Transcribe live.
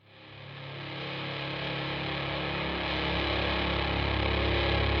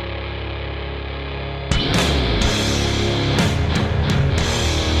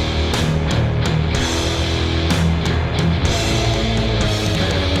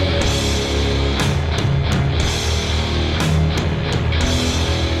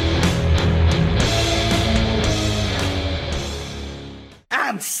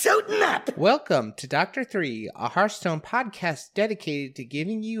Welcome to Dr. 3, a Hearthstone podcast dedicated to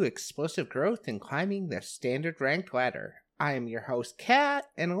giving you explosive growth and climbing the standard ranked ladder. I am your host, Kat,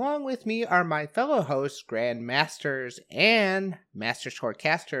 and along with me are my fellow hosts, Grandmasters and Master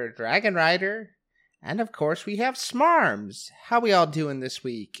Swordcaster, Dragon Rider, and of course we have Smarms. How we all doing this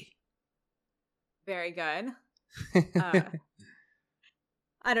week? Very good.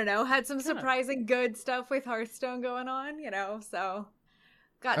 I don't know, had some surprising good stuff with Hearthstone going on, so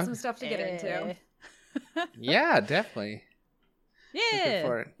got some stuff to get into. Yeah, definitely.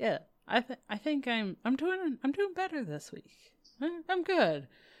 Yeah. I think I'm doing better this week. I'm good.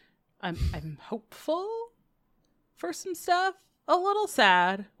 I'm hopeful for some stuff. A little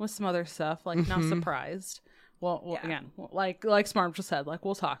sad with some other stuff, like not surprised. Well, again, like Smart just said, like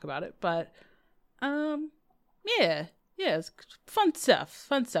we'll talk about it, but it's fun stuff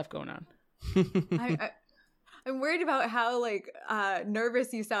going on. I'm worried about how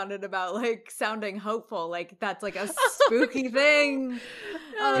nervous you sounded about sounding hopeful. Like that's like a spooky thing.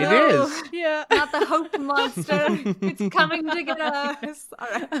 It is. Yeah. Not the hope monster. It's coming to get us. All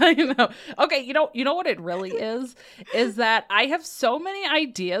right. I know. Okay, you know what it really is that I have so many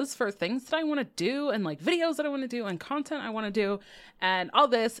ideas for things that I want to do and like videos that I want to do and content I want to do and all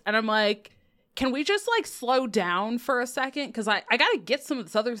this, and I'm like, can we just like slow down for a second? Because I gotta get some of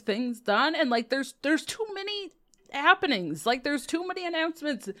this other things done, and like there's too many happenings, like there's too many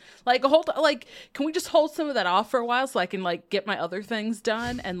announcements. Can we just hold some of that off for a while so I can like get my other things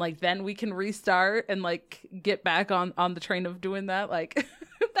done, and like then we can restart and like get back on the train of doing that. Like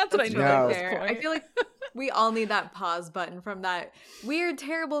that's what I need at this point. I feel like we all need that pause button from that weird,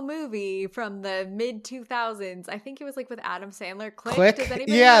 terrible movie from the mid 2000s. I think it was like with Adam Sandler. Click. Does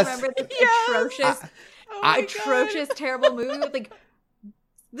anybody remember this atrocious, terrible movie with like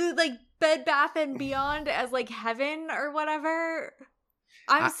the like Bed Bath and Beyond as like heaven or whatever?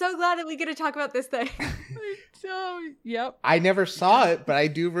 I'm so glad that we get to talk about this thing. Yep. I never saw it, but I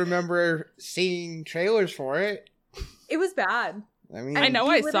do remember seeing trailers for it. It was bad. I know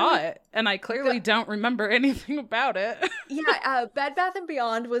I saw it, and I clearly don't remember anything about it. Bed Bath &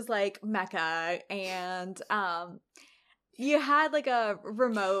 Beyond was like Mecca, and you had like a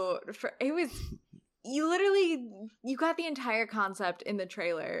remote for it was. You got the entire concept in the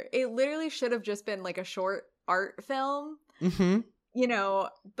trailer. It literally should have just been like a short art film,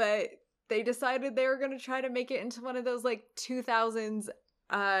 but they decided they were going to try to make it into one of those like 2000s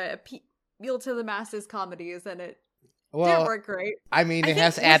appeal to the masses comedies, and it didn't work great. I mean, it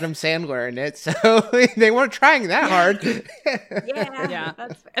has Adam Sandler in it, so they weren't trying that hard. Yeah.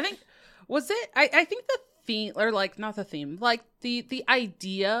 I think, I think the theme, or like not the theme, like the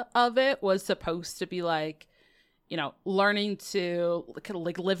idea of it was supposed to be like, learning to kind of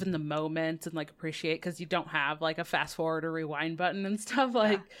like live in the moment and like appreciate, because you don't have like a fast forward or rewind button and stuff.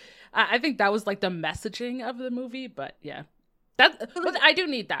 Like, I think that was like the messaging of the movie, but yeah. But I do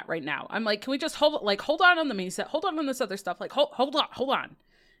need that right now. I'm like, can we just hold on the main set, hold on this other stuff, like hold on.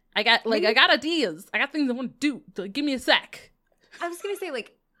 I got ideas. I got things I want to do. Give me a sec. I was gonna say,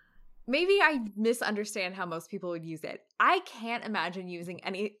 like, maybe I misunderstand how most people would use it. I can't imagine using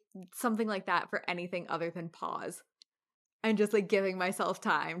something like that for anything other than pause and just like giving myself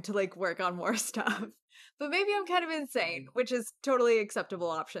time to like work on more stuff. But maybe I'm kind of insane, which is totally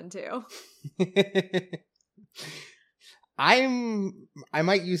acceptable option too. I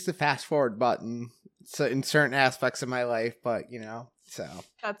might use the fast forward button in certain aspects of my life, but so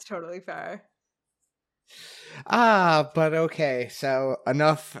that's totally fair. But okay, so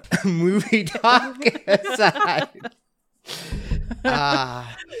enough movie talk aside.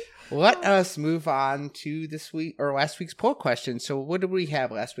 Let us move on to last week's poll question. So what did we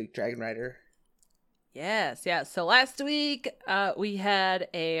have last week, Dragon Rider? Yes. So last week, we had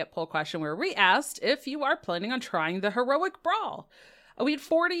a poll question where we asked if you are planning on trying the Heroic Brawl. We had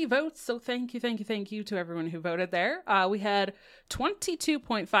 40 votes, so thank you to everyone who voted there. We had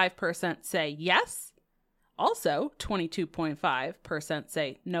 22.5% say yes. Also, 22.5%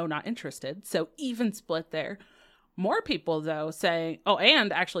 say no, not interested. So even split there. More people, though, saying,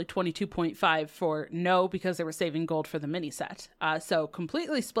 and actually 22.5 for no because they were saving gold for the mini set. So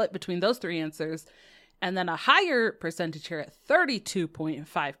completely split between those three answers. And then a higher percentage here at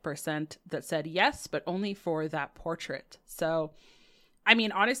 32.5% that said yes, but only for that portrait. So, I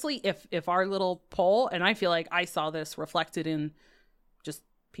mean, honestly, if our little poll, and I feel like I saw this reflected in just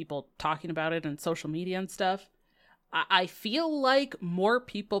people talking about it and social media and stuff, I feel like more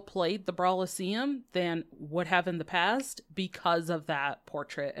people played the Brawliseum than would have in the past because of that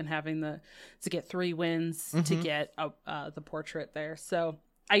portrait and having to get 3 wins to get the portrait there. So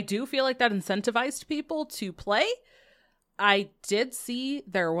I do feel like that incentivized people to play. I did see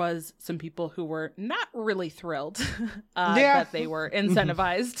there was some people who were not really thrilled that they were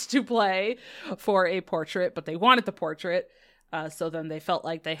incentivized to play for a portrait, but they wanted the portrait. So then they felt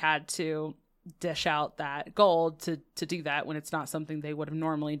like they had to dish out that gold to do that when it's not something they would have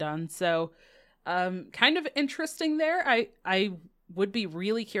normally done. So kind of interesting there. I would be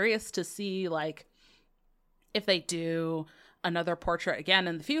really curious to see like if they do another portrait again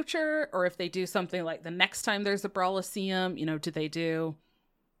in the future, or if they do something like the next time there's a Brawlicium, you know, do they do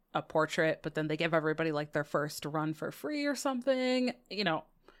a portrait but then they give everybody like their first run for free or something? You know,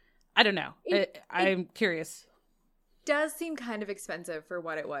 I don't know. I'm curious. Does seem kind of expensive for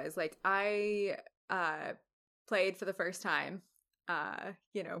what it was. Like I played for the first time,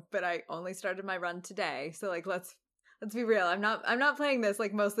 you know, but I only started my run today. So like let's be real. I'm not playing this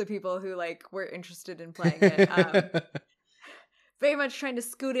like most of the people who like were interested in playing it. Very much trying to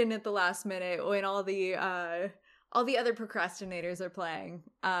scoot in at the last minute when all the other procrastinators are playing.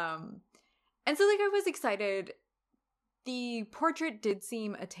 And so like I was excited. The portrait did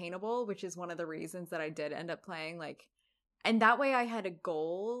seem attainable, which is one of the reasons that I did end up playing. Like, and that way I had a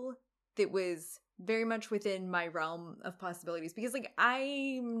goal that was very much within my realm of possibilities, because like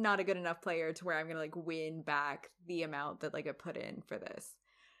I'm not a good enough player to where I'm gonna like win back the amount that like I put in for this.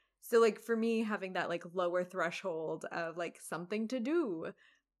 So like for me, having that like lower threshold of like something to do,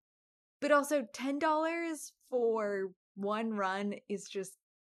 but also $10 for one run is just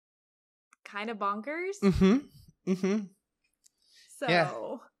kind of bonkers. So yeah.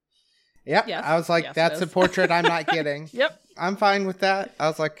 Yep. Yes. I was like, that's a portrait I'm not getting. Yep. I'm fine with that. I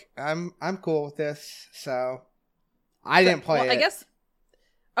was like, I'm cool with this. So I didn't play it. I guess.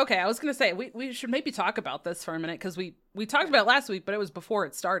 Okay, I was going to say, we should maybe talk about this for a minute, because we talked about it last week, but it was before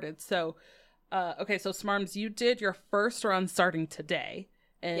it started. So, okay, so Smarms, you did your first run starting today,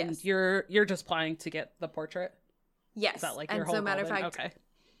 and yes. you're just playing to get the portrait? Yes. Is that like your whole so matter of fact, okay.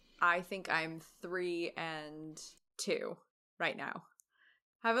 I think I'm 3-2 right now.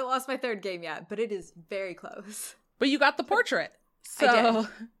 Haven't lost my third game yet, but it is very close. But you got the portrait. So I did.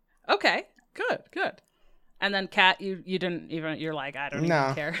 Okay, good. And then Kat, you didn't even, you're like, I don't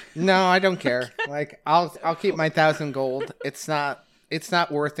even care. No, I don't care. Like I'll keep my 1,000 gold. It's not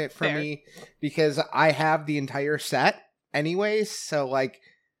worth it for me, because I have the entire set anyways. So like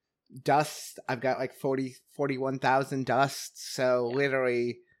dust, I've got like 41,000 dust. So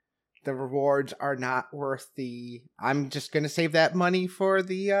literally the rewards are not worth I'm just going to save that money for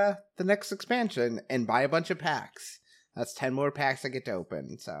the next expansion and buy a bunch of packs. That's 10 more packs I get to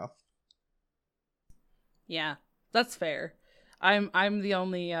open. So yeah, that's fair. I'm the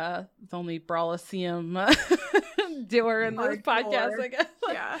only Brawlicium doer in this podcast, I guess.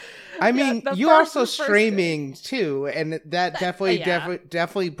 Yeah. I mean, you also streaming too, and that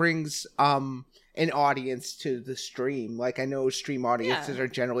definitely brings an audience to the stream. Like I know stream audiences are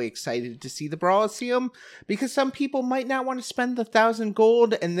generally excited to see the Brawlicium, because some people might not want to spend the 1,000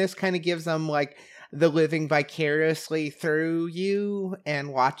 gold, and this kind of gives them like the living vicariously through you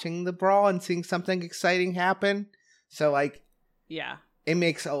and watching the brawl and seeing something exciting happen. So like, yeah, it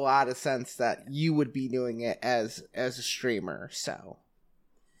makes a lot of sense that you would be doing it as a streamer. So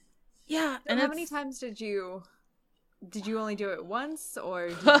yeah. And how many times did you only do it once, or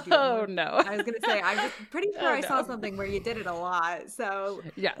did you do it more? No. I was gonna say, I'm pretty sure I saw something where you did it a lot. So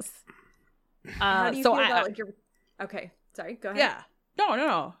yes. How do you feel about like your? Okay, sorry. Go ahead. Yeah.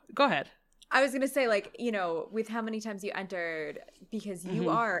 No. Go ahead. I was going to say, like, you know, with how many times you entered, because you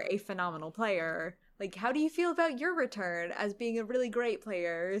are a phenomenal player, like, how do you feel about your return as being a really great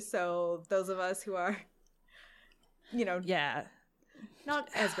player? So those of us who are, you know, not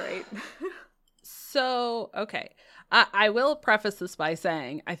as great. So, okay. I will preface this by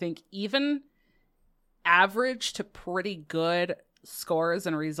saying, I think even average to pretty good scores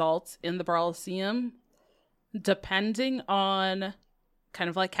and results in the Brawlicium, depending on kind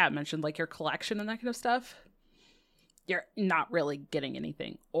of like Kat mentioned, like your collection and that kind of stuff, you're not really getting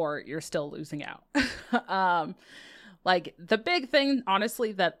anything, or you're still losing out. Like the big thing,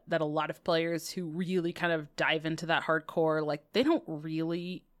 honestly, that a lot of players who really kind of dive into that hardcore, like they don't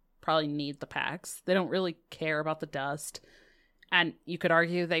really probably need the packs. They don't really care about the dust. And you could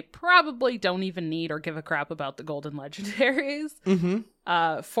argue they probably don't even need or give a crap about the golden legendaries.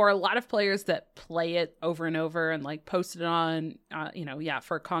 Mm-hmm. For a lot of players that play it over and over and like post it on,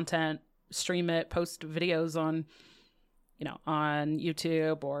 for content, stream it, post videos on, on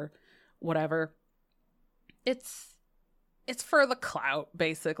YouTube or whatever. It's for the clout,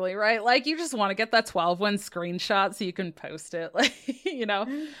 basically, right? Like, you just want to get that 12-win screenshot so you can post it, like,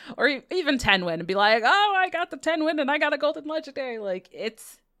 or even 10-win and be like, oh, I got the 10-win and I got a golden legendary. Like,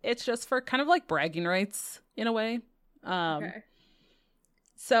 it's just for kind of like bragging rights in a way. Okay.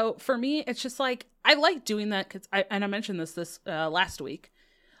 So for me, it's just like, I like doing that because I mentioned this last week.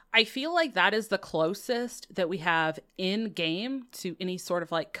 I feel like that is the closest that we have in game to any sort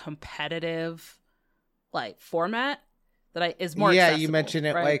of like competitive like format that is more accessible, you mentioned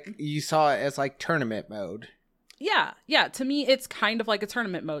it, right? Like you saw it as like tournament mode. Yeah. To me, it's kind of like a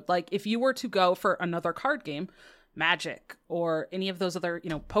tournament mode. Like if you were to go for another card game, Magic or any of those other,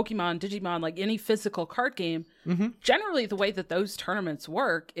 Pokemon, Digimon, like any physical card game, generally the way that those tournaments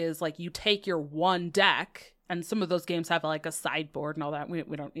work is like you take your one deck, and some of those games have like a sideboard and all that. We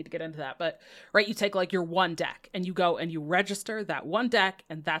don't need to get into that, but right, you take like your one deck and you go and you register that one deck,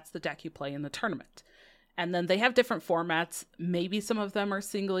 and that's the deck you play in the tournament. And then they have different formats. Maybe some of them are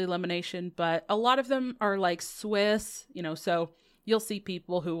single elimination, but a lot of them are like Swiss, so you'll see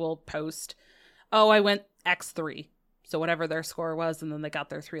people who will post, oh, I went X3. So whatever their score was, and then they got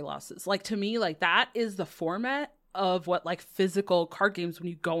their 3 losses. Like to me, like that is the format of what like physical card games, when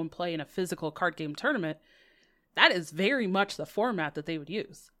you go and play in a physical card game tournament, that is very much the format that they would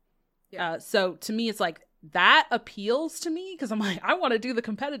use. Yeah. So to me, it's like that appeals to me because I'm like, I want to do the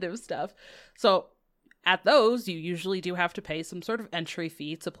competitive stuff. So at those, you usually do have to pay some sort of entry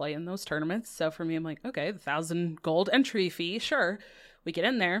fee to play in those tournaments. So for me, I'm like, okay, the 1,000 gold entry fee, sure. We get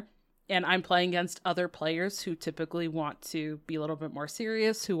in there, and I'm playing against other players who typically want to be a little bit more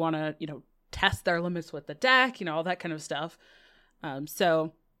serious, who want to, test their limits with the deck, all that kind of stuff.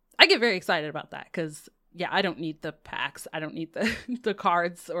 So I get very excited about that because, yeah, I don't need the packs. I don't need the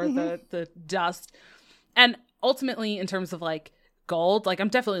cards or the dust. And ultimately, in terms of like gold, like I'm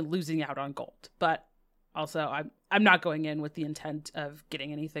definitely losing out on gold, but also I'm not going in with the intent of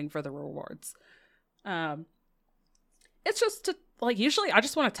getting anything for the rewards. It's just to like, usually I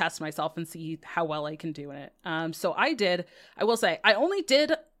just want to test myself and see how well I can do in it. So I will say I only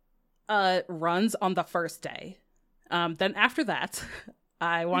did runs on the first day. Then after that,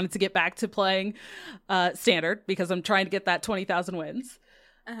 I wanted to get back to playing standard because I'm trying to get that 20,000 wins.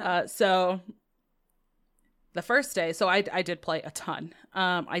 So the first day, so I did play a ton.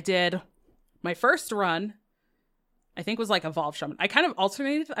 I did my first run, I think was like Evolve Shaman. I kind of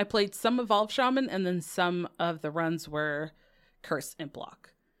alternated. I played some Evolve Shaman, and then some of the runs were Curse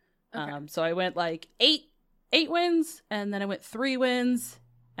Implock. Okay. So I went like 8 wins, and then I went 3 wins,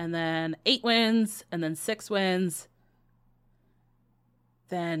 and then 8 wins, and then 6 wins,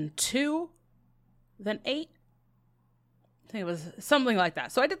 then 2, then 8. I think it was something like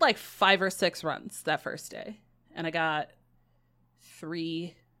that. So I did like 5 or 6 runs that first day, and I got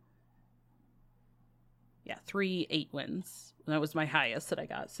 3 8 wins. That was my highest that I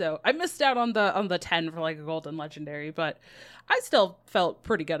got. So I missed out on the 10 for like a golden legendary, but I still felt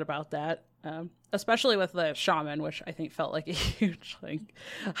pretty good about that. Especially with the shaman, which I think felt like a huge like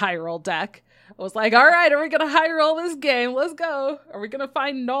high roll deck. I was like, all right, are we gonna high roll this game? Let's go. Are we gonna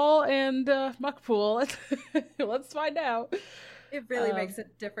find Null and Muckpool? Let's find out. It really makes a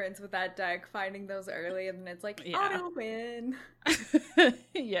difference with that deck, finding those early, and then it's like auto win.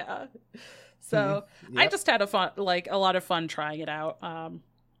 Yeah. So I just had a lot of fun trying it out.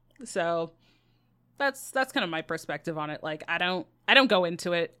 So that's kind of my perspective on it. Like I don't go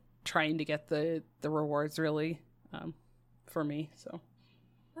into it trying to get the rewards really, for me. So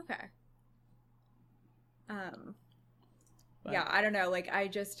okay. Yeah, I don't know. Like I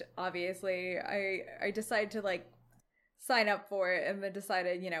just obviously I decided to like sign up for it, and then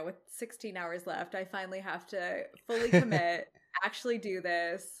decided, with 16 hours left, I finally have to fully commit, actually do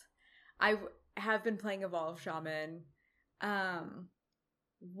this. I have been playing Evolve Shaman.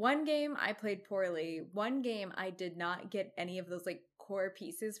 One game I played poorly. One game I did not get any of those like core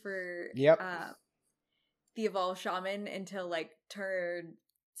pieces for the Evolve Shaman until like turn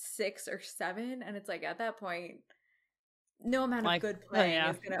 6 or 7, and it's like at that point, no amount of good playing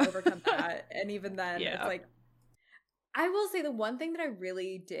is going to overcome that. And even then, it's like, I will say the one thing that I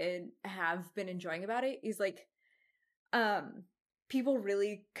really did have been enjoying about it is like, people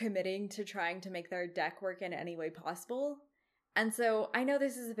really committing to trying to make their deck work in any way possible. And so I know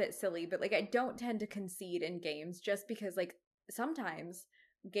this is a bit silly, but like I don't tend to concede in games just because like sometimes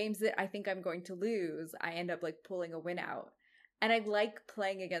games that I think I'm going to lose, I end up like pulling a win out. And I like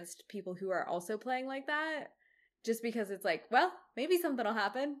playing against people who are also playing like that just because it's like, well, maybe something will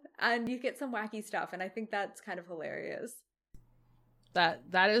happen and you get some wacky stuff. And I think that's kind of hilarious.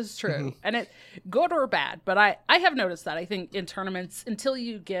 That is true. And it good or bad, but I have noticed that I think in tournaments, until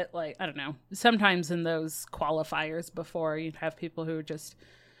you get like, I don't know, sometimes in those qualifiers before, you'd have people who just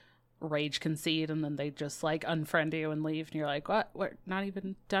rage concede and then they just like unfriend you and leave, and you're like, what, we're not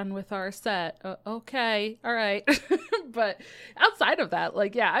even done with our set. Okay, all right. But outside of that,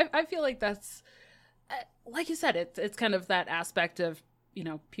 like, yeah, I feel like that's like you said, it's kind of that aspect of, you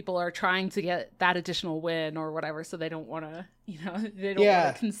know, people are trying to get that additional win or whatever, so they don't want to, you know, they don't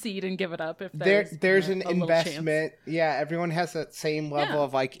want to concede and give it up if there's an investment. Yeah, everyone has that same level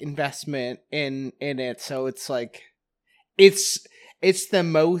of like investment in it, so it's like it's the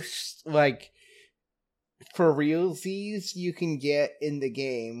most like for realsies you can get in the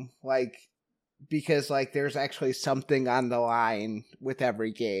game, like, because like there's actually something on the line with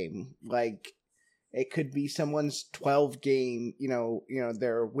every game. Like, it could be someone's 12 game, you know,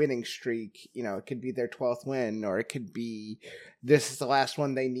 their winning streak, you know, it could be their 12th win, or it could be this is the last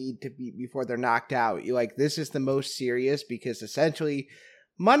one they need to beat before they're knocked out. You like, this is the most serious because essentially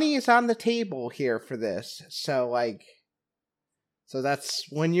money is on the table here for this. So like, so that's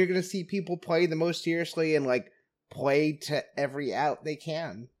when you're going to see people play the most seriously and like play to every out they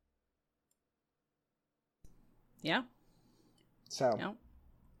can. Yeah. So. Yeah.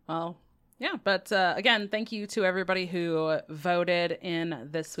 Well, yeah, but again, thank you to everybody who voted in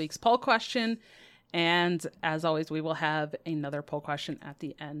this week's poll question. And as always, we will have another poll question at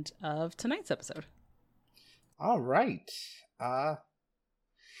the end of tonight's episode. All right.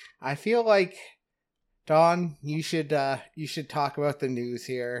 I feel like, Dawn, you should talk about the news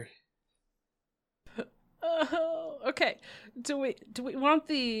here. Okay. Do we want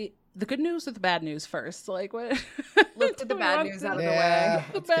the good news or the bad news first? Like, what? Let's get the bad news out of the way.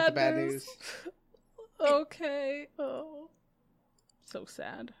 Let's get the bad news. Okay. Oh, so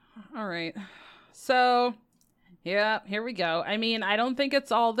sad. All right. So, yeah, here we go. I mean, I don't think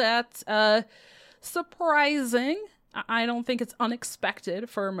it's all that surprising. I don't think it's unexpected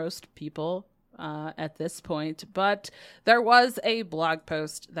for most people at this point. But there was a blog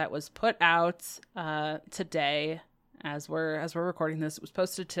post that was put out today. As we're recording this, it was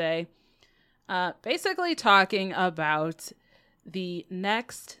posted today, basically talking about the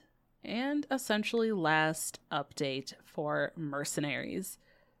next and essentially last update for Mercenaries.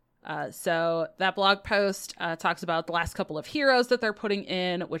 So that blog post talks about the last couple of heroes that they're putting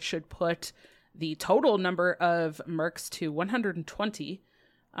in, which should put the total number of mercs to 120,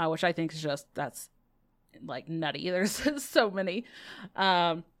 which I think is just, that's like nutty. There's so many.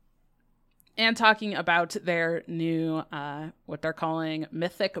 And talking about their new, what they're calling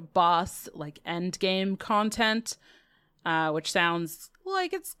mythic boss, like end game content, which sounds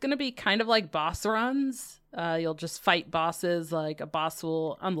like it's going to be kind of like boss runs. You'll just fight bosses, like a boss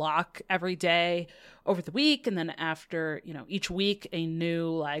will unlock every day over the week. And then after, you know, each week, a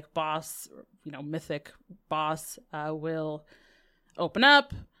new like boss, you know, mythic boss will open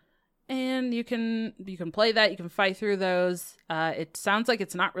up. And you can play that. You can fight through those. It sounds like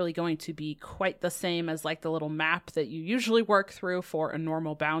it's not really going to be quite the same as like the little map that you usually work through for a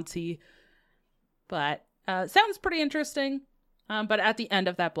normal bounty. But sounds pretty interesting. But at the end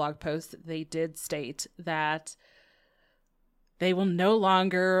of that blog post, they did state that they will no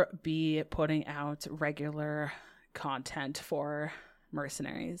longer be putting out regular content for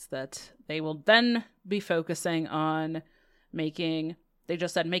Mercenaries. That they will then be focusing on making... They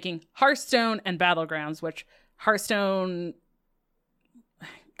just said making Hearthstone and Battlegrounds, which Hearthstone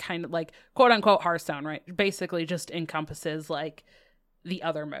kind of like quote unquote Hearthstone, right? Basically just encompasses like the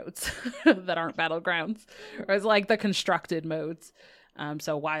other modes that aren't Battlegrounds, or it's like the constructed modes.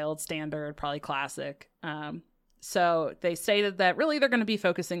 So Wild, Standard, probably Classic. So they stated that really they're going to be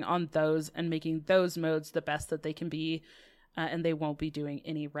focusing on those and making those modes the best that they can be. And they won't be doing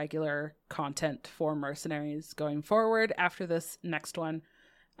any regular content for Mercenaries going forward after this next one.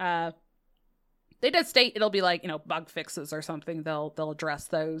 They did state it'll be like, you know, bug fixes or something. They'll address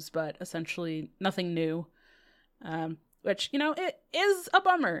those, but essentially nothing new. Which, you know, it is a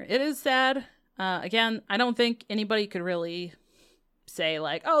bummer. It is sad. Again, I don't think anybody could really say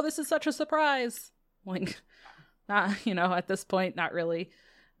like, oh, this is such a surprise. Like, not, you know, at this point, not really.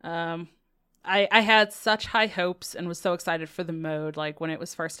 I had such high hopes and was so excited for the mode, like when it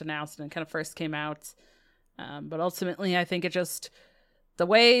was first announced and kind of first came out. But ultimately, I think it just, the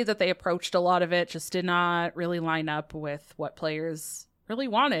way that they approached a lot of it just did not really line up with what players really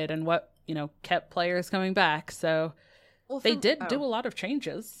wanted and what, you know, kept players coming back. So they did do a lot of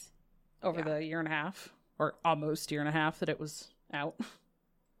changes over the year and a half, or almost year and a half that it was out.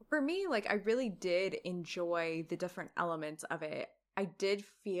 For me, like, I really did enjoy the different elements of it. I did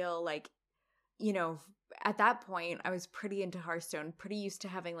feel like, you know, at that point, I was pretty into Hearthstone, pretty used to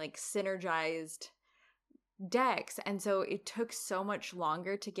having like synergized decks. And so it took so much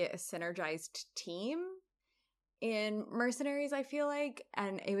longer to get a synergized team in Mercenaries, I feel like.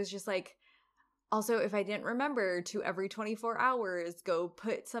 And it was just like, also, if I didn't remember to every 24 hours go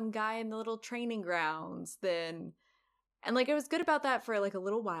put some guy in the little training grounds, then And like I was good about that for like a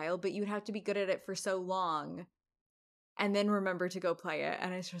little while, but you'd have to be good at it for so long and then remember to go play it.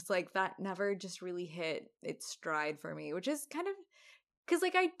 And it's just like that never just really hit its stride for me, which is kind of because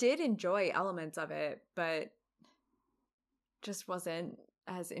like I did enjoy elements of it, but just wasn't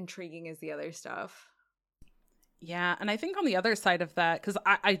as intriguing as the other stuff. Yeah, and I think on the other side of that, because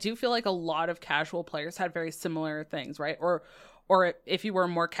I do feel like a lot of casual players had very similar things, right? Or if you were a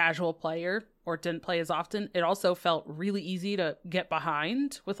more casual player or didn't play as often, it also felt really easy to get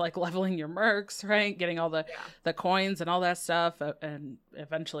behind with like leveling your mercs, right? Getting all the coins and all that stuff, and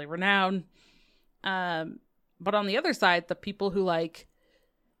eventually renown. But on the other side, the people who like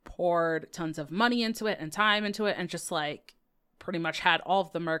poured tons of money into it and time into it and just like pretty much had all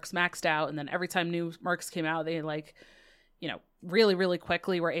of the mercs maxed out, and then every time new mercs came out, they like, you know, really, really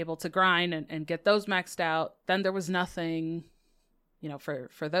quickly were able to grind and get those maxed out. Then there was nothing, you know, for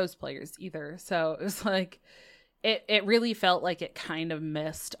those players either. So it was like, it really felt like it kind of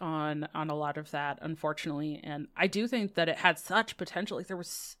missed on a lot of that, unfortunately. And I do think that it had such potential. Like there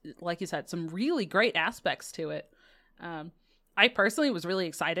was, like you said, some really great aspects to it. I personally was really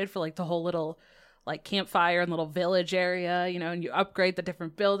excited for like the whole little like campfire and little village area, you know, and you upgrade the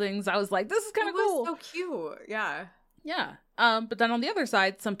different buildings. I was like, this is kind of cool. So cute. Yeah. Yeah. But then on the other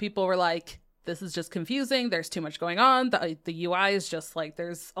side, some people were like, this is just confusing. There's too much going on. The UI is just like,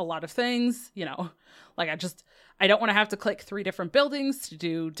 there's a lot of things, you know, like I don't want to have to click 3 different buildings to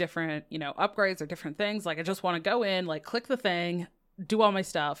do different, you know, upgrades or different things. Like I just want to go in, like click the thing, do all my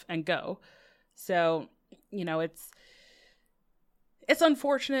stuff and go. So, you know, it's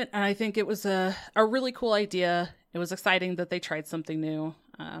unfortunate, and I think it was a really cool idea. It was exciting that they tried something new.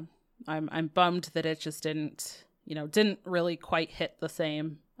 I'm bummed that it just didn't really quite hit the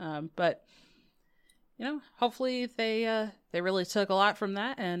same. But you know, hopefully they really took a lot from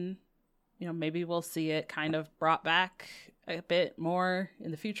that, and you know, maybe we'll see it kind of brought back a bit more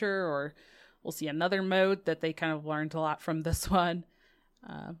in the future, or we'll see another mode that they kind of learned a lot from this one.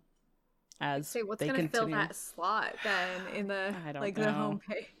 As what's going to fill that slot then in the the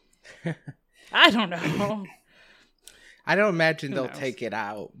homepage? I don't know. I don't imagine they'll take it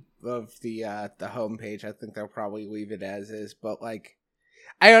out of the homepage. I think they'll probably leave it as is. But like,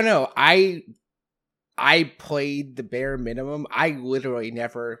 I don't know. I played the bare minimum. I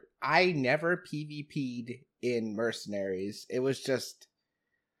never PvP'd in Mercenaries. It was just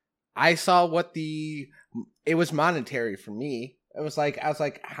I saw it was monetary for me. I was like,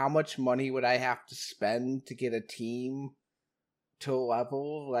 how much money would I have to spend to get a team to a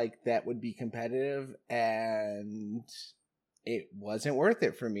level like that would be competitive? And it wasn't worth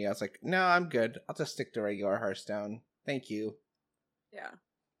it for me. I was like, no, I'm good. I'll just stick to regular Hearthstone. Thank you. Yeah.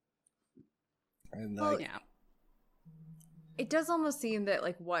 And yeah. It does almost seem that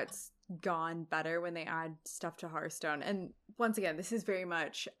like what's gone better when they add stuff to Hearthstone. And once again, this is very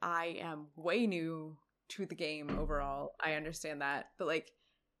much, I am way new to the game overall. I understand that, but like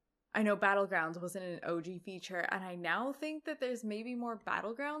I know Battlegrounds wasn't an OG feature, and I now think that there's maybe more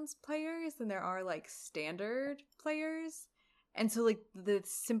Battlegrounds players than there are like standard players, and so like the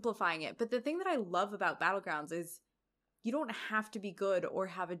simplifying it. But the thing that I love about Battlegrounds is you don't have to be good or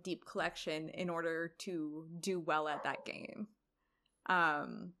have a deep collection in order to do well at that game.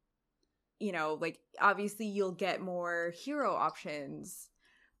 You know, like obviously you'll get more hero options,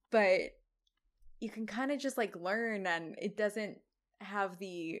 but you can kind of just like learn, and it doesn't have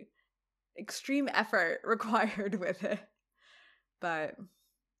the extreme effort required with it. But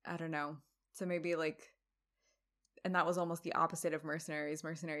I don't know. So maybe like, and that was almost the opposite of Mercenaries.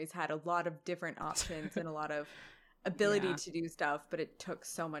 Mercenaries had a lot of different options and a lot of ability to do stuff, but it took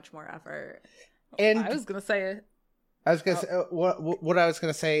so much more effort. And I was gonna say what I was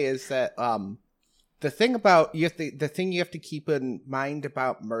gonna say is that the thing about you have to keep in mind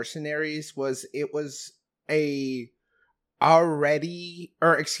about Mercenaries was it was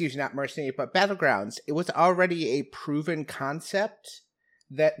not Mercenary, but Battlegrounds. It was already a proven concept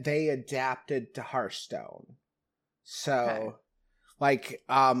that they adapted to Hearthstone. So, like,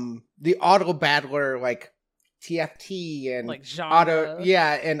 the auto battler, like TFT and like genre.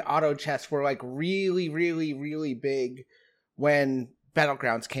 and auto chess were like really, really, really big when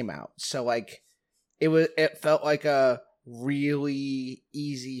Battlegrounds came out. So like it felt like a really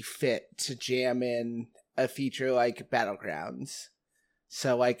easy fit to jam in a feature like Battlegrounds.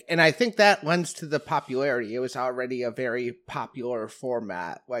 So like, and I think that lends to the popularity. It was already a very popular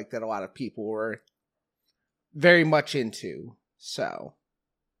format, like that a lot of people were very much into. So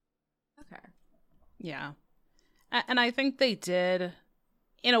okay. Yeah. And I think they did,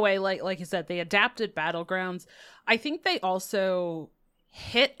 in a way, like you said, they adapted Battlegrounds. I think they also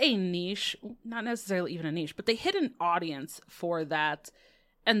hit a niche, not necessarily even a niche, but they hit an audience for that,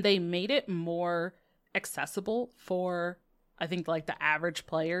 and they made it more accessible for, I think, like the average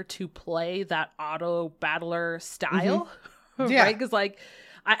player to play that auto battler style. Yeah. Right? Because like,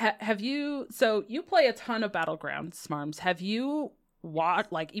 have you, so you play a ton of Battlegrounds, Smarms. Have you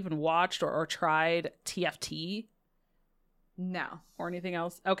watched or tried TFT? No. Or anything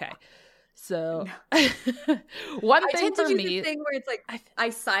else? Okay. So no. One I thing tend to for do me, the thing where it's like I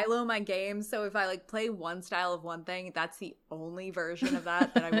silo my games, so if I like play one style of one thing, that's the only version of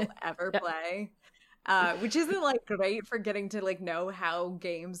that I will ever play. Which isn't like great for getting to like know how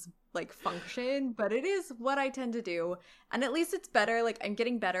games like function, but it is what I tend to do. And at least it's better, like I'm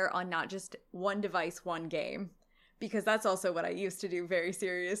getting better on not just one device, one game. Because that's also what I used to do very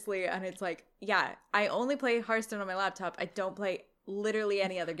seriously. And it's like, yeah, I only play Hearthstone on my laptop. I don't play literally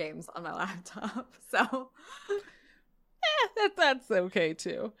any other games on my laptop. So that's okay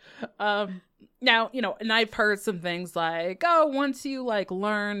too. Now, you know, and I've heard some things like, oh, once you like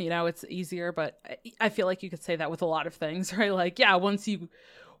learn, you know, it's easier, but I feel like you could say that with a lot of things, right? Like, yeah, once you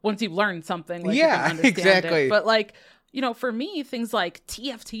learn something, like, yeah, you can understand exactly. it. But like, you know, for me, things like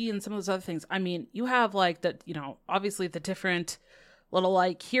TFT and some of those other things, I mean, you have like the, you know, obviously the different little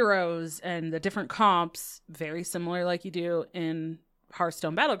like heroes and the different comps, very similar like you do in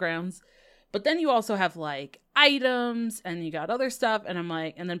Hearthstone Battlegrounds. But then you also have like items and you got other stuff. And I'm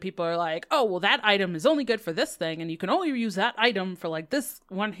like, and then people are like, oh, well, that item is only good for this thing. And you can only use that item for like this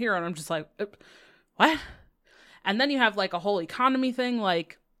one hero. And I'm just like, what? And then you have like a whole economy thing.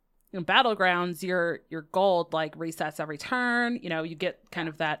 Like in Battlegrounds, your gold like resets every turn. You know, you get kind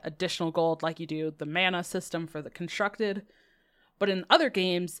of that additional gold like you do the mana system for the constructed. But in other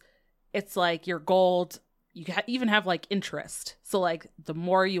games, it's like your gold, you even have like interest. So like the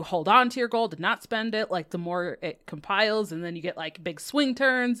more you hold on to your gold and not spend it, like the more it compiles, and then you get like big swing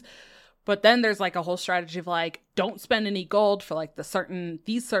turns. But then there's like a whole strategy of like, don't spend any gold for like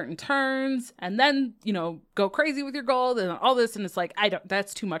these certain turns, and then, you know, go crazy with your gold and all this. And it's like,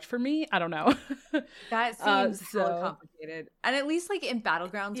 that's too much for me. I don't know. That seems so complicated. And at least like in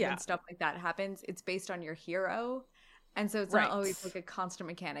Battlegrounds, when stuff like that happens, it's based on your hero. And so it's not always like a constant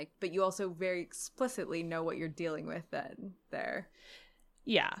mechanic, but you also very explicitly know what you're dealing with then there.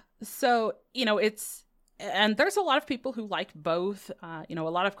 Yeah. So, you know, and there's a lot of people who like both, you know, a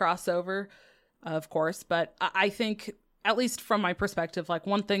lot of crossover, of course. But I think, at least from my perspective, like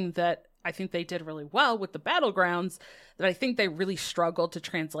one thing that I think they did really well with the Battlegrounds that I think they really struggled to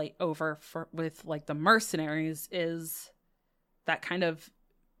translate over with like the Mercenaries is that kind of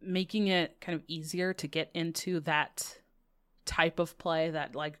making it kind of easier to get into that type of play,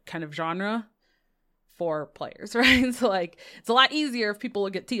 that like kind of genre for players, right? So like it's a lot easier if people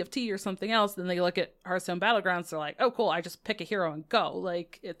look at TFT or something else than they look at Hearthstone Battlegrounds. They're like, oh cool, I just pick a hero and go.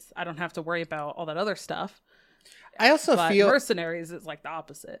 Like I don't have to worry about all that other stuff. I also feel Mercenaries is like the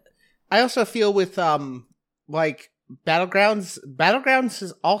opposite. I also feel with like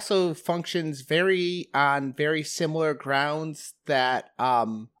Battlegrounds also functions on very similar grounds that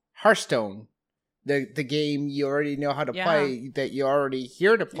Hearthstone, the game you already know how to play, that you're already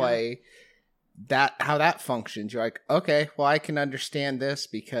here to play, that how that functions. You're like, okay, well, I can understand this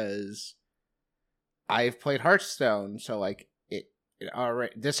because I've played Hearthstone, so like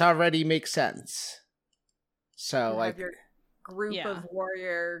this already makes sense. So like your group of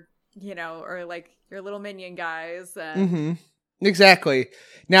warrior, you know, or like your little minion guys. Exactly.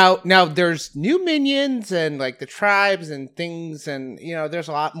 Now there's new minions and like the tribes and things, and you know there's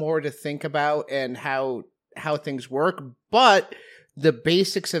a lot more to think about and how things work, but the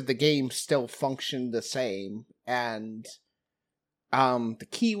basics of the game still function the same, and the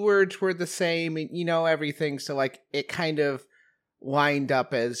keywords were the same, and you know everything. So like it kind of lined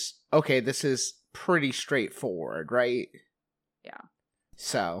up as, okay, this is pretty straightforward, right? Yeah.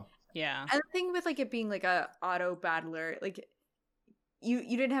 So yeah. And the thing with like it being like a auto battler, like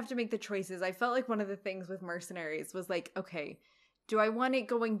you didn't have to make the choices. I felt like one of the things with Mercenaries was like, okay, do I want it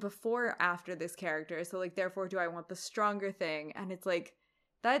going before or after this character? So like therefore do I want the stronger thing? And it's like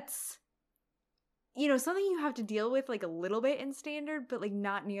that's, you know, something you have to deal with like a little bit in standard, but like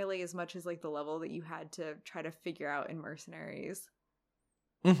not nearly as much as like the level that you had to try to figure out in Mercenaries.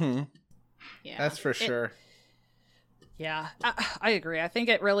 Yeah, that's for sure. Yeah, I agree. I think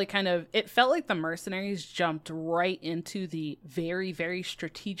it really it felt like the Mercenaries jumped right into the very, very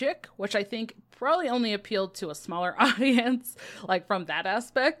strategic, which I think probably only appealed to a smaller audience, like from that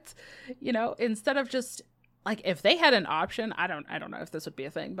aspect, you know, instead of just like, if they had an option, I don't know if this would be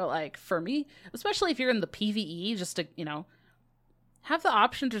a thing, but like for me, especially if you're in the PvE, just to, you know, have the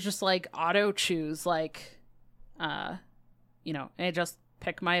option to just like auto choose like, you know, and just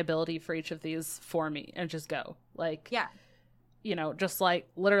pick my ability for each of these for me and just go. Like, yeah, you know, just like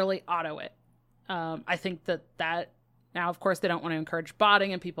literally auto it. I think that now, of course, they don't want to encourage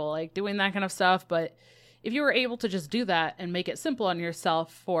botting and people like doing that kind of stuff, but if you were able to just do that and make it simple on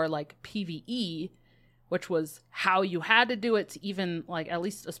yourself for like PvE, which was how you had to do it to even like, at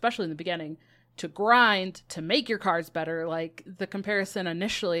least especially in the beginning, to grind to make your cards better. Like the comparison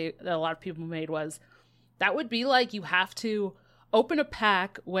initially that a lot of people made was that would be like you have to open a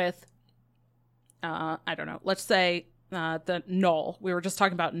pack with I don't know, let's say the Null. We were just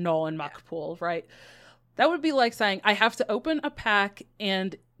talking about Null and Muck Pool, right? That would be like saying I have to open a pack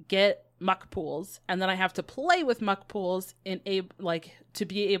and get Muck Pools, and then I have to play with Muck Pools to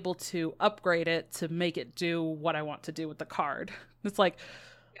be able to upgrade it to make it do what I want to do with the card. It's like,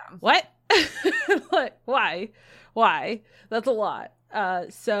 what? Like, why? That's a lot.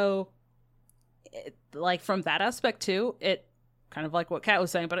 So like from that aspect too, it kind of like what Kat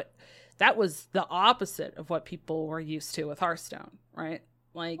was saying, but that was the opposite of what people were used to with Hearthstone, right?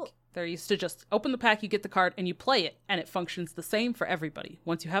 Like they're used to just open the pack, you get the card, and you play it, and it functions the same for everybody.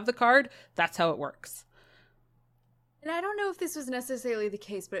 Once you have the card, that's how it works. And I don't know if this was necessarily the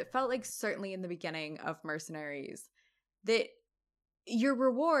case, but it felt like certainly in the beginning of Mercenaries that your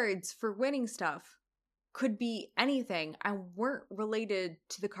rewards for winning stuff could be anything and weren't related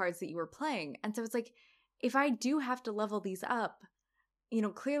to the cards that you were playing. And so it's like, if I do have to level these up, you know,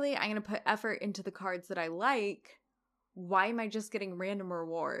 clearly I'm going to put effort into the cards that I like. Why am I just getting random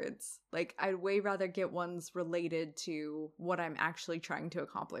rewards? Like, I'd way rather get ones related to what I'm actually trying to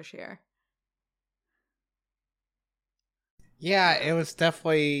accomplish here. Yeah, it was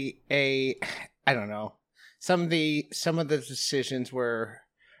definitely I don't know. Some of the decisions were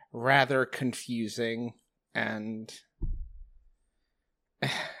rather confusing, and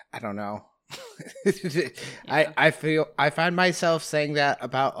I don't know. Yeah. I find myself saying that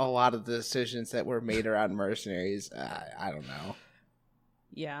about a lot of the decisions that were made around Mercenaries. I don't know.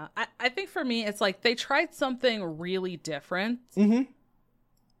 Yeah, I think for me, it's like they tried something really different. Mm-hmm.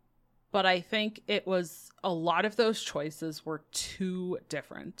 But I think it was a lot of those choices were too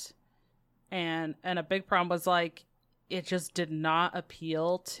different. And a big problem was like it just did not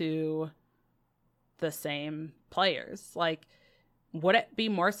appeal to the same players. Like, would it be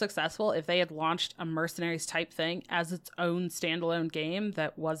more successful if they had launched a Mercenaries type thing as its own standalone game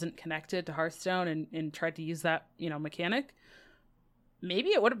that wasn't connected to Hearthstone and tried to use that, you know, mechanic?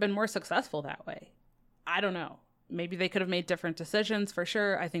 Maybe it would have been more successful that way. I don't know. Maybe they could have made different decisions for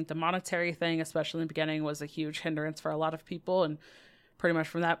sure. I think the monetary thing, especially in the beginning, was a huge hindrance for a lot of people. And pretty much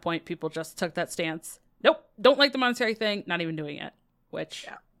from that point, people just took that stance. Nope, don't like the monetary thing, not even doing it. Which,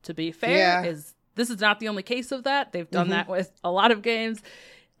 to be fair, this is not the only case of that. They've done that with a lot of games.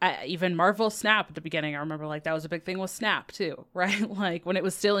 Even Marvel Snap at the beginning, I remember like that was a big thing with Snap too, right? Like when it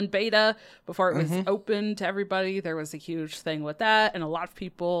was still in beta, before it was open to everybody, there was a huge thing with that. And a lot of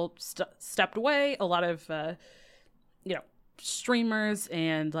people stepped away. A lot of, streamers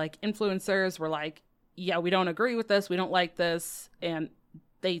and like influencers were like, yeah, we don't agree with this. We don't like this. And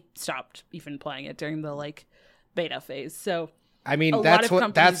they stopped even playing it during the like beta phase. So I mean,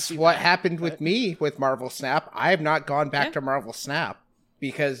 that's what happened with me with Marvel Snap. I have not gone back to Marvel Snap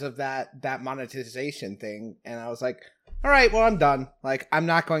because of that monetization thing. And I was like, all right, well, I'm done. Like, I'm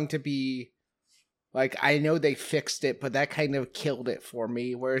not going to be like, I know they fixed it, but that kind of killed it for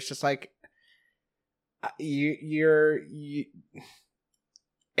me, where it's just like,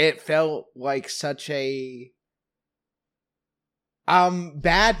 it felt like such a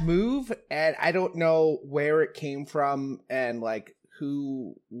bad move, and I don't know where it came from and like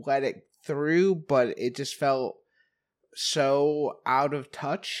who let it through, but it just felt so out of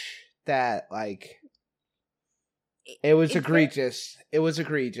touch that like it was egregious. It was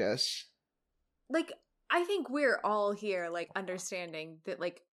egregious. Like, I think we're all here like understanding that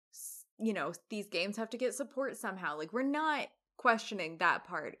like, you know, these games have to get support somehow. Like, we're not questioning that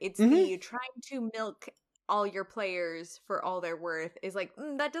part. It's the trying to milk all your players for all they're worth is like,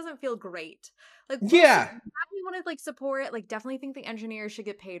 that doesn't feel great. Like, yeah, we want to like support, like definitely think the engineers should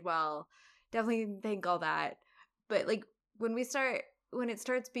get paid well. Definitely think all that. But like when it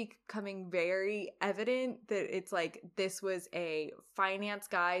starts becoming very evident that it's like this was a finance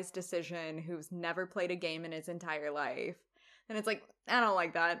guy's decision who's never played a game in his entire life, and it's like, I don't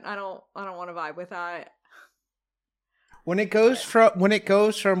like that. I don't want to vibe with that. When it goes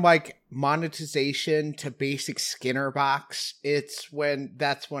from like monetization to basic Skinner box, that's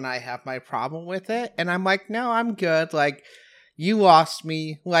when I have my problem with it. And I'm like, no, I'm good. Like, you lost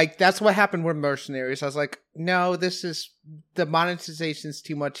me. Like, that's what happened with Mercenaries. I was like, no, the monetization's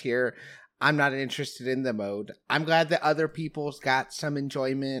too much here. I'm not interested in the mode. I'm glad that other people's got some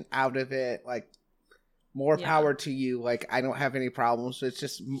enjoyment out of it. Like, more power to you. Like, I don't have any problems.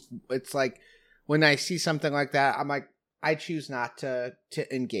 It's like when I see something like that, I'm like, I choose not to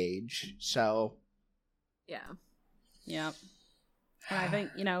engage. So, yeah. And I think,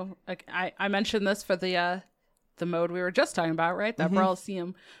 you know, like I mentioned this for the mode we were just talking about, right? That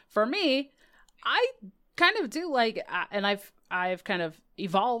Brawlseum. For me, I kind of do like, and I've kind of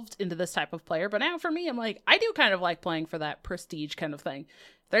evolved into this type of player, but now for me, I'm like, I do kind of like playing for that prestige kind of thing.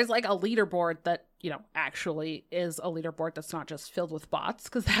 There's like a leaderboard that, you know, actually is a leaderboard that's not just filled with bots,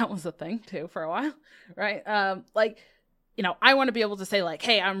 because that was a thing too for a while, right? Like, you know, I want to be able to say like,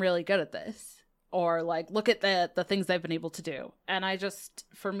 hey, I'm really good at this, or like, look at the things I've been able to do. And I just,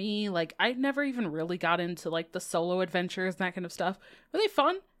 for me, like, I never even really got into like the solo adventures and that kind of stuff. Were they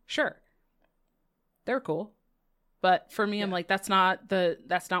fun? Sure. They're cool. But for me, I'm like, that's not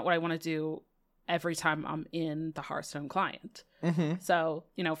what I want to do every time I'm in the Hearthstone client. So,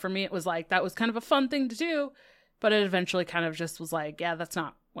 you know, for me, it was like, that was kind of a fun thing to do, but it eventually kind of just was like, yeah, that's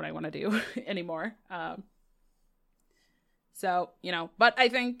not what I want to do anymore. So, you know, but I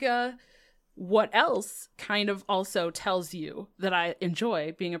think what else kind of also tells you that I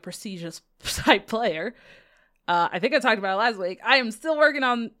enjoy being a prestigious type player, I think I talked about it last week. I am still working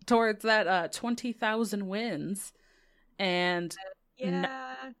on towards that 20,000 wins. And it's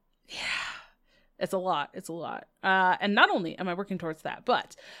a lot. And not only am I working towards that,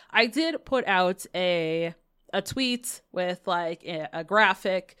 but I did put out a tweet with like a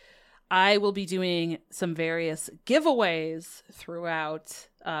graphic. I will be doing some various giveaways throughout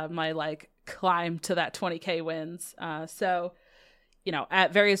my like climb to that 20K wins. So, you know,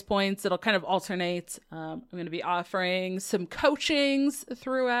 at various points, it'll kind of alternate. I'm going to be offering some coachings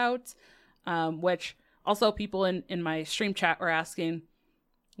throughout, which also people in my stream chat were asking.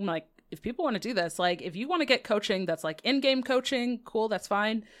 I'm like, if people want to do this, like, if you want to get coaching that's like in-game coaching, cool, that's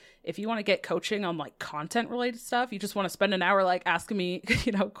fine. If you want to get coaching on like content related stuff, you just want to spend an hour like asking me,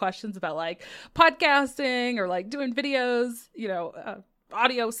 you know, questions about like podcasting or like doing videos, you know,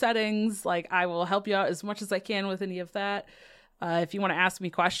 audio settings, like I will help you out as much as I can with any of that. If you want to ask me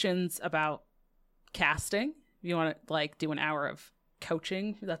questions about casting, if you want to like do an hour of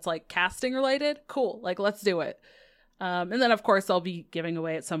coaching that's like casting related, cool, like let's do it. And then of course I'll be giving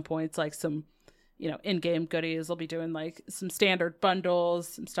away at some points like some, you know, in-game goodies. I'll be doing like some standard bundles,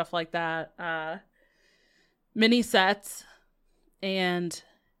 some stuff like that, mini sets. And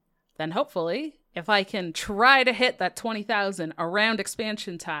then hopefully if I can try to hit that 20,000 around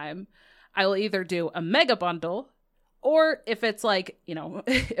expansion time, I will either do a mega bundle, or if it's like, you know,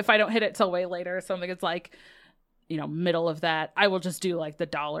 if I don't hit it till way later or something, it's like, you know, middle of that, I will just do like the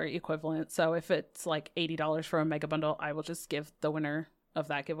dollar equivalent. So if it's like $80 for a mega bundle, I will just give the winner of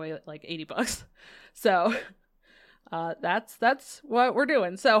that giveaway like $80. So that's what we're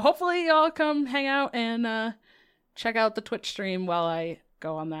doing. So hopefully y'all come hang out and check out the Twitch stream while I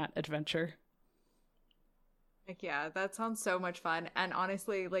go on that adventure. Like, yeah, that sounds so much fun. And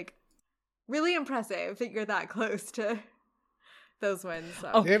honestly, like, really impressive that you're that close to those wins. So.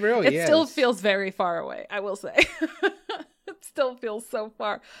 Oh, it really is. It still feels very far away, I will say. It still feels so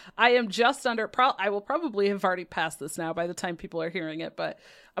far. I am just under, I will probably have already passed this now by the time people are hearing it, but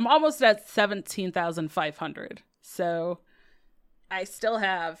I'm almost at 17,500. So I still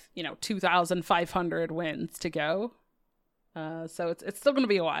have, you know, 2,500 wins to go. So it's still going to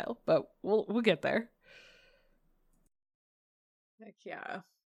be a while, but we'll get there. Heck yeah.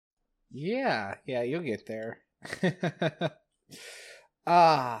 Yeah, you'll get there.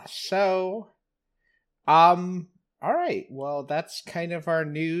 All right. Well, that's kind of our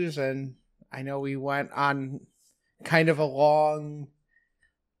news, and I know we went on kind of a long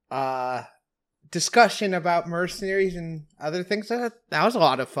discussion about mercenaries and other things. That was a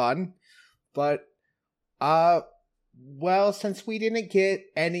lot of fun. But well, since we didn't get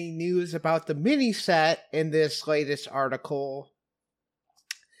any news about the mini set in this latest article,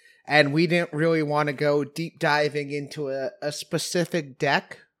 and we didn't really want to go deep diving into a specific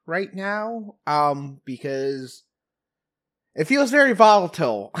deck right now, because it feels very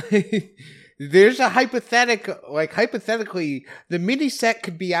volatile. There's a hypothetically, the mini set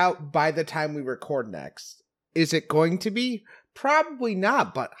could be out by the time we record next. Is it going to be? Probably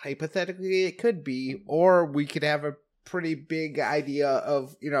not, but hypothetically it could be, or we could have a pretty big idea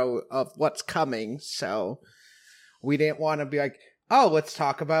of, you know, of what's coming. So we didn't want to be like, oh, let's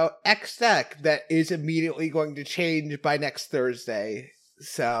talk about X deck that is immediately going to change by next Thursday.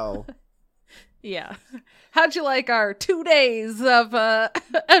 So Yeah. How'd you like our 2 days of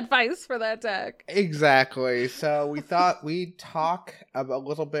advice for that deck? Exactly. So we thought we'd talk a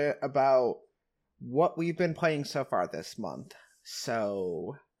little bit about what we've been playing so far this month.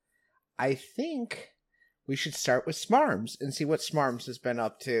 So I think we should start with Smarms and see what Smarms has been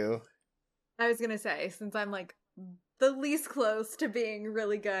up to. I was gonna say, since I'm like the least close to being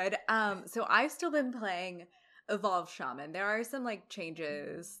really good, so I've still been playing Evolved Shaman. There are some like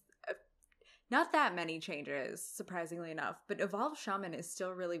changes, not that many changes, surprisingly enough, but Evolved Shaman is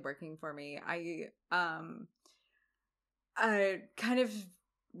still really working for me. I kind of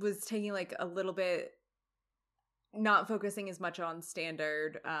was taking like a little bit, not focusing as much on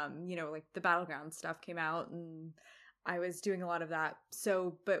standard, like the Battleground stuff came out and I was doing a lot of that.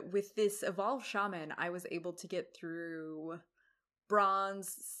 So, but with this Evolved Shaman, I was able to get through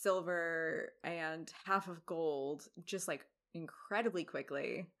bronze, silver, and half of gold just like incredibly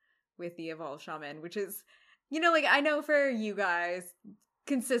quickly with the Evolved Shaman, which is, like I know for you guys,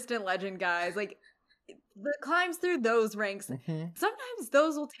 consistent legend guys, like the climbs through those ranks, sometimes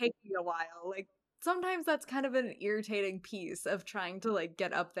those will take me a while. Like sometimes that's kind of an irritating piece of trying to like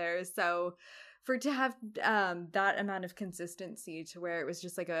get up there. So to have that amount of consistency to where it was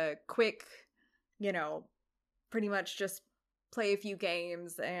just like a quick, pretty much just play a few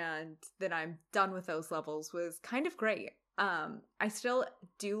games and then I'm done with those levels was kind of great. I still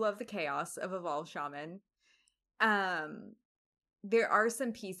do love the chaos of Evolved Shaman. There are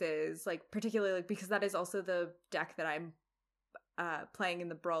some pieces, like particularly like, because that is also the deck that I'm playing in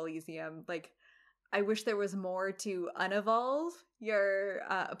the Brawlesium. Like, I wish there was more to unevolve your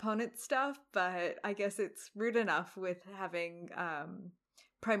opponent's stuff, but I guess it's rude enough with having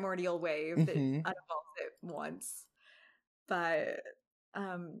Primordial Wave that unevolves it once. But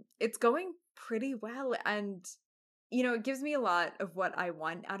it's going pretty well, and it gives me a lot of what I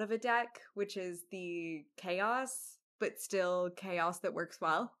want out of a deck, which is the chaos, but still chaos that works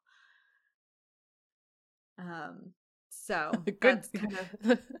well. So good, that's kind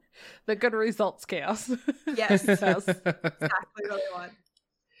of the good results chaos. Yes, yes, exactly what I want.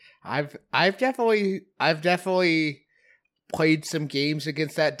 I've definitely played some games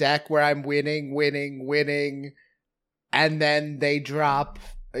against that deck where I'm winning, and then they drop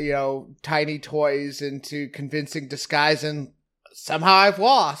tiny toys into convincing disguise, and somehow I've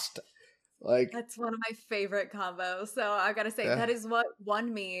lost. Like, that's one of my favorite combos. So I gotta say that is what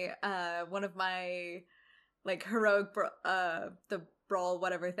won me one of my like heroic the brawl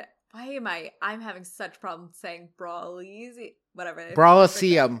whatever thing. I'm having such problems saying Brawlesium, whatever.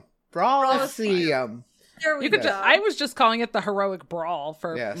 Brawlesium. You could I was just calling it the heroic brawl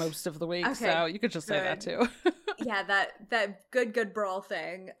for most of the week, okay, so you could just say that too. Yeah, that good brawl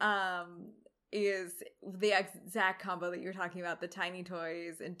thing is the exact combo that you're talking about, the tiny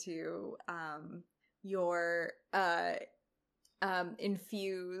toys into your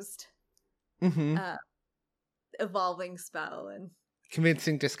infused evolving spell and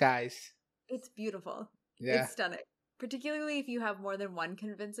convincing disguise. It's beautiful. Yeah. It's stunning. Particularly if you have more than one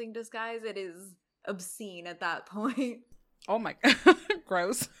convincing disguise, it is obscene at that point. Oh my god.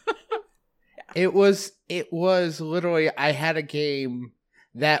 Gross. Yeah. It was literally, I had a game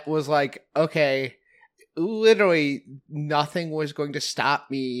that was like, okay, literally nothing was going to stop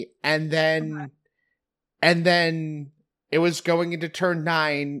me, and then it was going into turn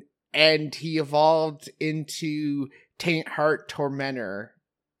 9 and he evolved into Taint Heart Tormentor,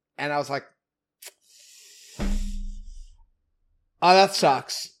 and I was like, oh, that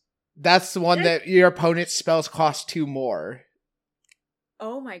sucks. That's the one that your opponent's spells cost 2 more.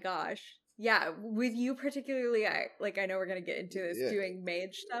 Oh my gosh. Yeah, with you particularly, I know we're gonna get into this doing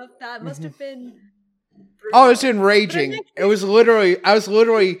mage stuff. That must have been brutal. Oh, it was enraging. I was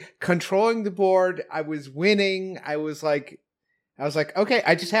literally controlling the board. I was winning. I was like, okay,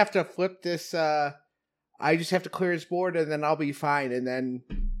 I just have to flip this. I just have to clear his board, and then I'll be fine. And then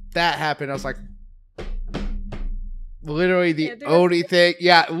that happened. I was like, literally the only thing.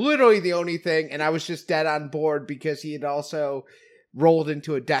 Yeah, literally the only thing. And I was just dead on board because he had also rolled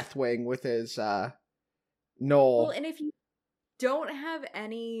into a Deathwing with his Knoll. Well, and if you don't have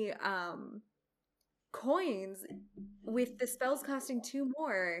any coins with the spells costing 2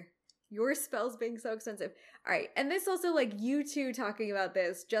 more, your spells being so expensive. All right, and this also, like, you two talking about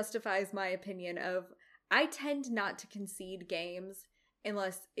this justifies my opinion of, I tend not to concede games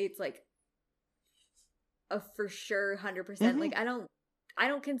unless it's like a for sure 100%. Like, I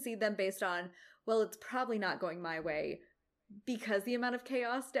don't concede them based on, well, it's probably not going my way because the amount of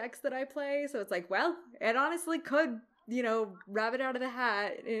chaos decks that I play. So it's like, well, it honestly could, rabbit out of the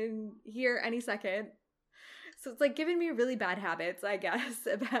hat in here any second. So it's like giving me really bad habits, I guess,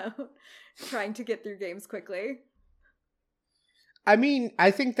 about trying to get through games quickly. I mean,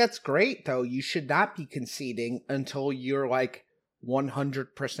 I think that's great, though. You should not be conceding until you're like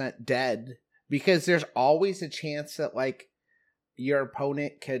 100% dead, because there's always a chance that like your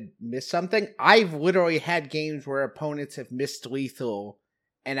opponent could miss something. I've literally had games where opponents have missed lethal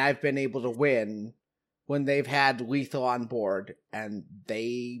and I've been able to win when they've had lethal on board, and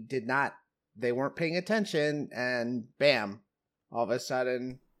they weren't paying attention, and bam, all of a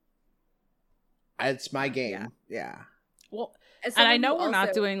sudden it's my game. Yeah. Well, and I know we're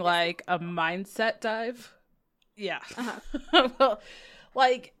not doing like a mindset dive. Yeah. Well,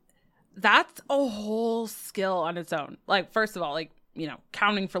 like that's a whole skill on its own. Like, first of all, like, you know,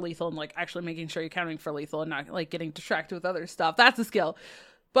 counting for lethal and like actually making sure you're counting for lethal and not like getting distracted with other stuff. That's a skill.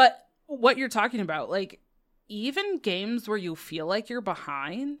 But what you're talking about, like, even games where you feel like you're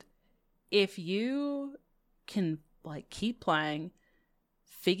behind, if you can like keep playing,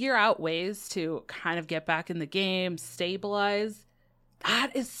 figure out ways to kind of get back in the game, stabilize,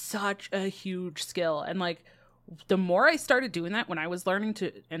 that is such a huge skill. And like, the more I started doing that when I was learning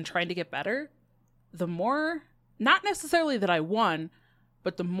to and trying to get better, the more, not necessarily that I won,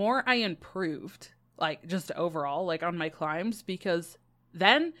 but the more I improved, like just overall, like on my climbs. Because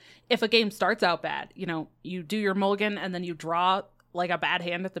then if a game starts out bad, you know, you do your mulligan and then you draw like a bad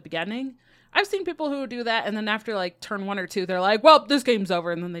hand at the beginning. I've seen people who do that, and then after like turn 1 or 2, they're like, well, this game's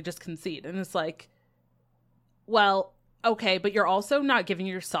over, and then they just concede. And it's like, well, okay, but you're also not giving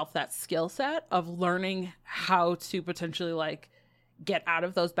yourself that skill set of learning how to potentially like get out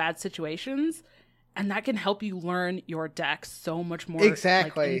of those bad situations. And that can help you learn your deck so much more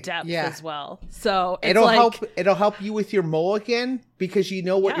exactly like, in depth as well. So it's it'll help you with your mulligan, because you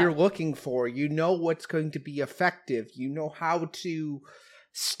know what you're looking for. You know what's going to be effective. You know how to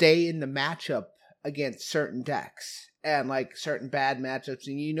stay in the matchup against certain decks and like certain bad matchups,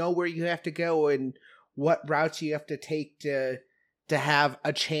 and you know where you have to go and what routes you have to take to have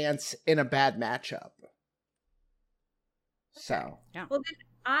a chance in a bad matchup. So yeah. Well, then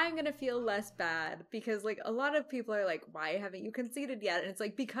I'm gonna feel less bad, because like a lot of people are like, why haven't you conceded yet? And it's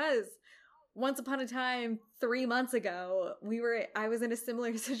like, because once upon a time 3 months ago I was in a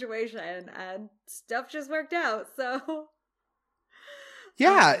similar situation and stuff just worked out. So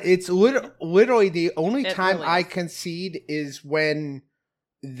yeah, it's literally the only time really I concede is when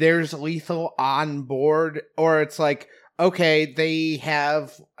there's lethal on board, or it's like, okay,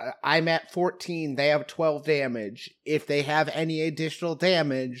 I'm at 14, they have 12 damage. If they have any additional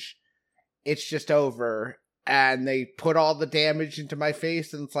damage, it's just over. And they put all the damage into my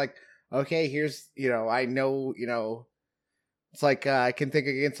face, and it's like, okay, here's, I know, it's like, I can think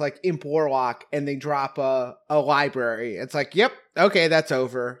against like Imp Warlock, and they drop a library. It's like, yep, okay, that's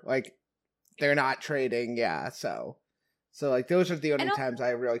over. Like, they're not trading, yeah, so like, those are the only times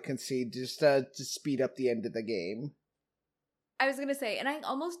I really concede, just to speed up the end of the game. I was gonna say, and I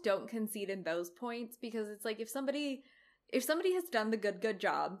almost don't concede in those points, because it's like, if somebody has done the good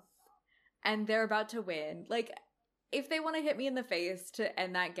job, and they're about to win, like, if they want to hit me in the face to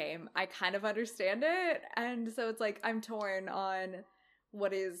end that game, I kind of understand it. And so it's like, I'm torn on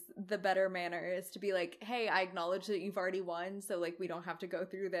what is the better manner, is to be like, hey, I acknowledge that you've already won, so like we don't have to go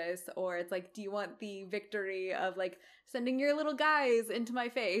through this. Or it's like, do you want the victory of like sending your little guys into my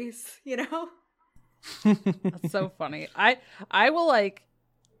face, you know? That's so funny. I will like,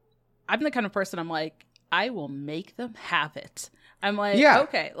 I'm the kind of person, I'm like, I will make them have it. I'm like,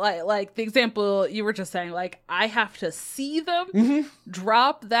 okay, like the example you were just saying, like, I have to see them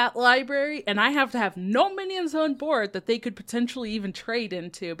drop that library, and I have to have no minions on board that they could potentially even trade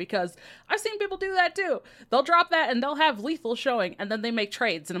into, because I've seen people do that too. They'll drop that and they'll have lethal showing, and then they make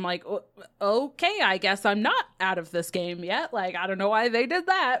trades, and I'm like, okay, I guess I'm not out of this game yet. Like, I don't know why they did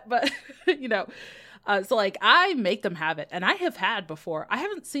that, but so like, I make them have it, and I have had before. I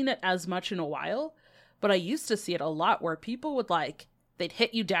haven't seen it as much in a while, but I used to see it a lot, where people would like, they'd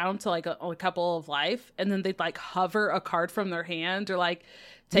hit you down to like a couple of life, and then they'd like hover a card from their hand, or like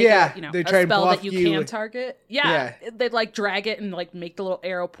take a spell that you can target. Yeah. They'd like drag it and like make the little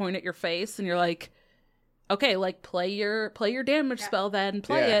arrow point at your face, and you're like, okay, like play your damage spell then,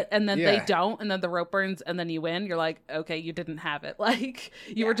 play it. And then they don't, and then the rope burns, and then you win. You're like, okay, you didn't have it. Like,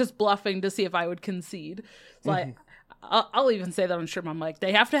 you were just bluffing to see if I would concede. It's like, I'll even say that on stream. I'm like,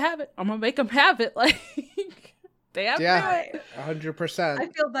 they have to have it. I'm gonna make them have it. Like, they have to do it. 100%. I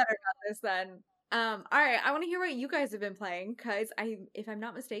feel better about this then. All right, I want to hear what you guys have been playing, because if I'm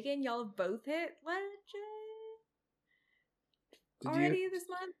not mistaken, y'all have both hit Legend already this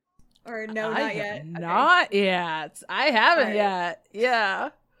month, or no, not yet. Not yet. I haven't yet. Yeah.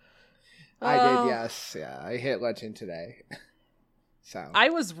 I did, yes. Yeah, I hit legend today. So I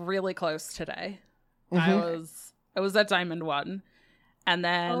was really close today. Mm-hmm. I was at Diamond 1. And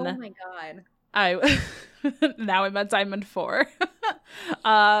then oh my god. Now I'm at Diamond 4. So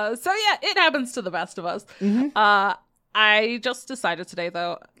yeah, it happens to the best of us. Mm-hmm. I just decided today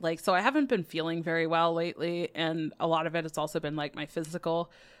though, like, so I haven't been feeling very well lately, and a lot of it has also been like my physical.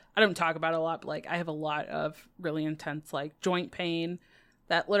 I don't talk about it a lot, but like I have a lot of really intense like joint pain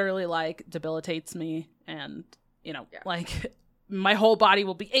that literally like debilitates me, and like my whole body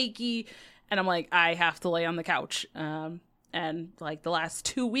will be achy, and I'm like, I have to lay on the couch. And like the last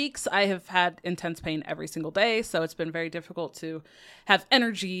 2 weeks, I have had intense pain every single day, so it's been very difficult to have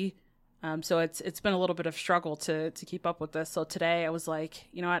energy. So it's been a little bit of struggle to keep up with this. So today I was like,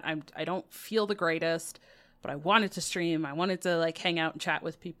 you know what, I don't feel the greatest, but I wanted to stream. I wanted to like hang out and chat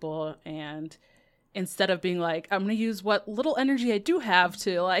with people, and instead of being like, I'm gonna use what little energy I do have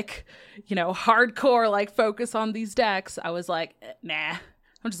to like, hardcore like focus on these decks, I was like, nah.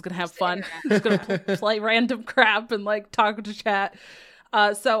 I'm just going to have fun. I'm just going to play random crap and like talk to chat.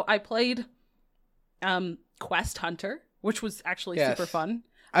 So I played Quest Hunter, which was actually super fun.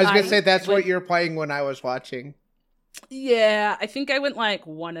 I was going to say that's what you're playing when I was watching. Yeah, I think I went like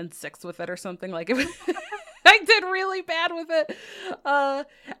 1-6 with it or something. Like I did really bad with it.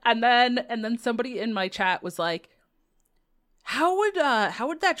 And then somebody in my chat was like, how would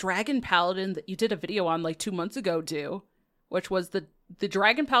that Dragon Paladin that you did a video on like 2 months ago do? Which was the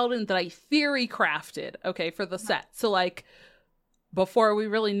Dragon Paladin that I theory crafted, okay, for the set. So, like, before we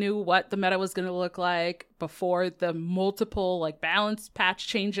really knew what the meta was going to look like, before the multiple, like, balance patch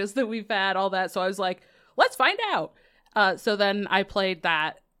changes that we've had, all that. So I was like, let's find out. So then I played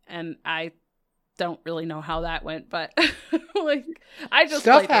that, and I don't really know how that went, but, like, I just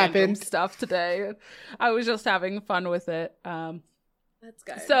played random stuff today. I was just having fun with it. That's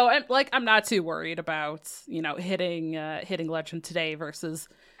good. So I'm not too worried about, hitting legend today versus,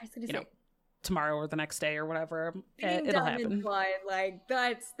 tomorrow or the next day or whatever. It'll happen. Like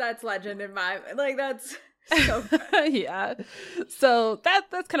that's legend in my, like, that's so good. Yeah. So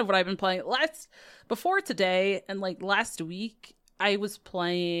that's kind of what I've been playing. Before today and like last week, I was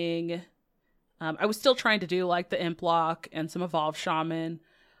playing, I was still trying to do like the Imp Lock and some Evolve Shaman.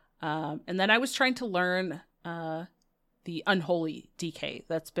 And then I was trying to learn, the Unholy DK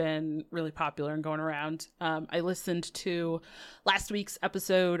that's been really popular and going around. I listened to last week's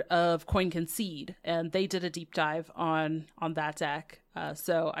episode of Coin Concede, and they did a deep dive on that deck.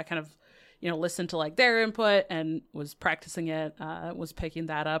 So I kind of, listened to like their input and was practicing it, was picking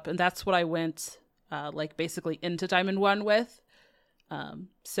that up. And that's what I went like basically into Diamond 1 with.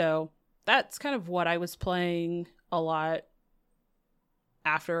 So that's kind of what I was playing a lot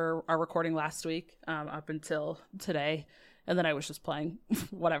after our recording last week, up until today. And then I was just playing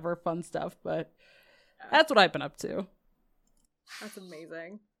whatever fun stuff, but that's what I've been up to. That's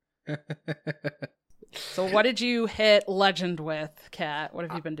amazing. So what did you hit legend with, Kat? What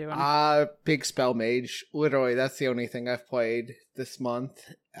have you been doing? Big Spell Mage. Literally, that's the only thing I've played this month.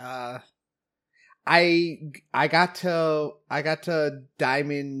 I got to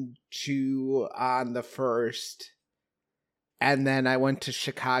Diamond 2 on the 1st. And then I went to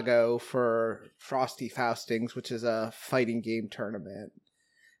Chicago for Frosty Faustings, which is a fighting game tournament.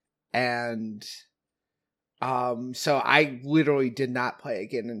 And so I literally did not play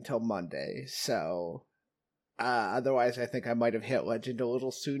again until Monday. So otherwise I think I might have hit Legend a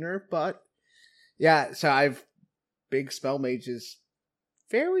little sooner. But yeah, so Big Spell Mage is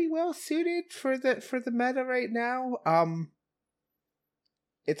very well suited for the meta right now.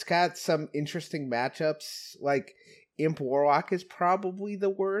 It's got some interesting matchups, like Imp Warlock is probably the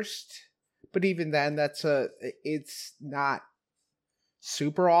worst, but even then, it's not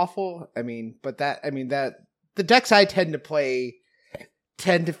super awful. The decks I tend to play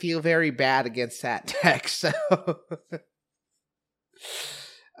tend to feel very bad against that deck. So,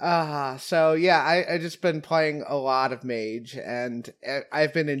 so yeah, I just been playing a lot of Mage, and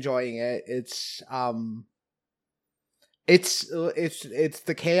I've been enjoying it. It's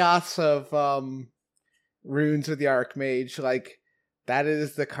the chaos of Runes with the Archmage. Like, that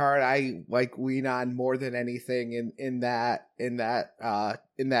is the card I like lean on more than anything in that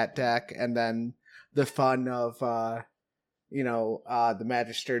deck. And then the fun of the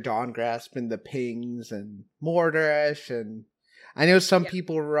Magister Dawngrasp and the Pings and Mordresh, and I know some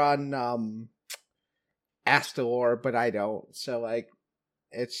people run Astalor, but I don't. So like,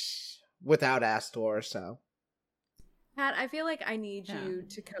 it's without Astalor. So Pat, I feel like I need you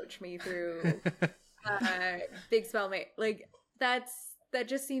to coach me through Big Spell Mage. Like, that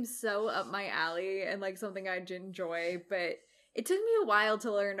just seems so up my alley and like something I'd enjoy, but It took me a while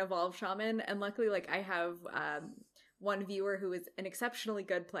to learn Evolve Shaman, and luckily, like, I have one viewer who is an exceptionally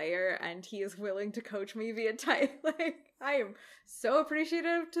good player, and he is willing to coach me via type. Like, I am so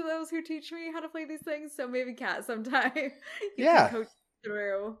appreciative to those who teach me how to play these things. So maybe Kat, sometime you can coach me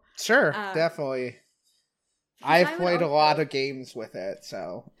through. Sure, definitely. I've played a lot of games with it,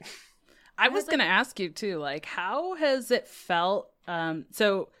 so. I was going to ask you too, like, how has it felt?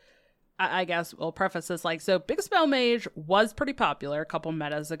 So I guess we'll preface this, like, so Big Spell Mage was pretty popular a couple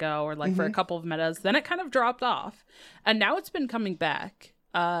metas ago, or like for a couple of metas, then it kind of dropped off, and now it's been coming back.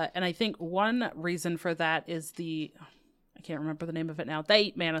 And I think one reason for that is I can't remember the name of it now, the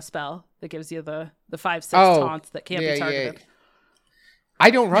 8 mana spell that gives you the 5/6 taunts that can't be targeted. Yeah.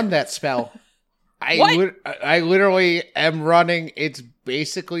 I don't run that spell. I literally am running, it's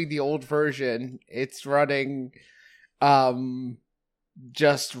basically the old version. It's running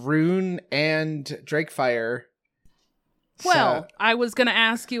just Rune and Drakefire. Well, I was going to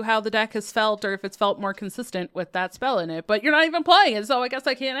ask you how the deck has felt, or if it's felt more consistent with that spell in it, but you're not even playing it, so I guess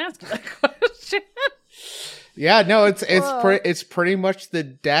I can't ask you that question. Yeah, no, it's pretty much the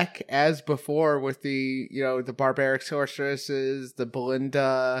deck as before, with the, you know, the Barbaric Sorceresses, the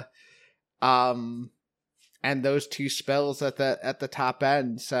Belinda, and those 2 spells at the top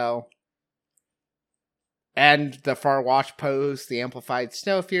end. So, and the Far Watch Post, the Amplified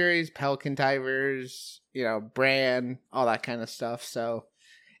Snow Furies, Pelican Divers, you know, Bran, all that kind of stuff. So,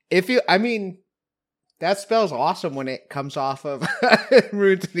 that spell's awesome when it comes off of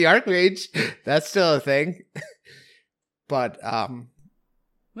Runes of the Archmage. That's still a thing. But,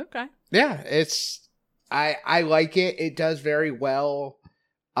 okay. Yeah, I like it. It does very well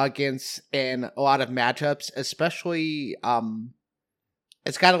against in a lot of matchups, especially,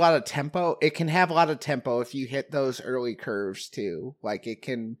 it's got a lot of tempo. It can have a lot of tempo if you hit those early curves too. Like, it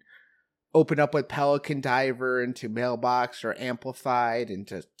can open up with Pelican Diver into Mailbox, or Amplified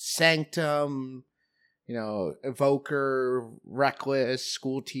into Sanctum, you know, Evoker, Reckless,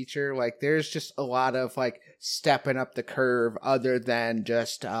 School Teacher. Like, there's just a lot of, like, stepping up the curve other than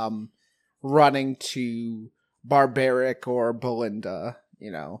just running to Barbaric or Belinda,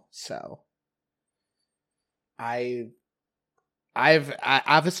 you know. So I've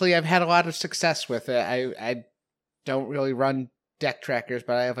obviously had a lot of success with it. I don't really run deck trackers,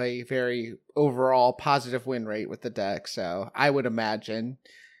 but I have a very overall positive win rate with the deck, so I would imagine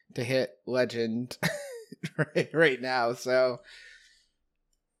to hit Legend right now. So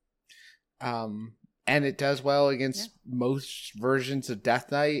and it does well against most versions of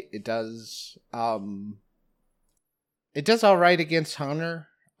Death Knight. It does all right against Hunter,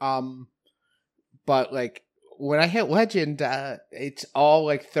 but like, when I hit Legend, it's all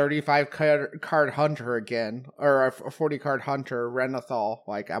like 35 card Hunter again, or a 40 card Hunter, Renathal.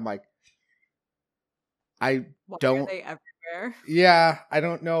 Like, I'm like, I don't. Are they everywhere? Yeah, I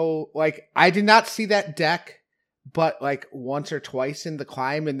don't know. Like, I did not see that deck, but like once or twice in the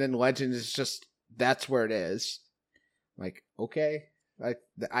climb, and then Legend is just, that's where it is. Like, okay, like,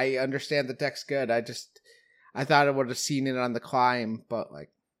 I understand the deck's good. I thought I would have seen it on the climb, but like,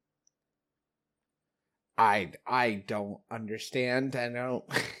 I don't understand. I don't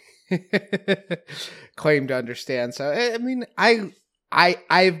claim to understand. So, I mean,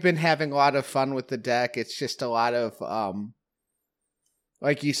 I've been having a lot of fun with the deck. It's just a lot of,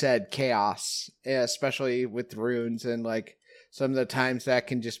 like you said, chaos, especially with runes. And like, some of the times that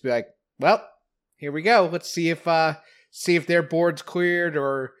can just be like, well, here we go. Let's see if their board's cleared,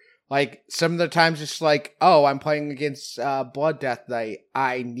 or like, some of the times it's like, oh, I'm playing against Blood Death Knight.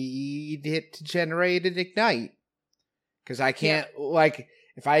 I need it to generate an Ignite. Because I can't, like,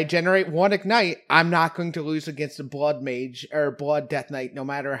 if I generate 1 Ignite, I'm not going to lose against a Blood Mage or Blood Death Knight, no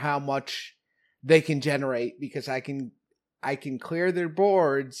matter how much they can generate, because I can clear their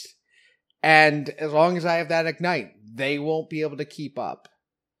boards, and as long as I have that Ignite, they won't be able to keep up.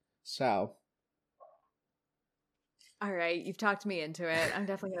 So. All right, you've talked me into it. I'm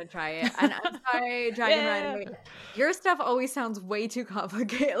definitely going to try it. And I'm sorry, Dragon Rider. Your stuff always sounds way too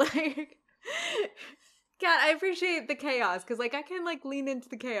complicated. Like, God, I appreciate the chaos, because, like, I can, like, lean into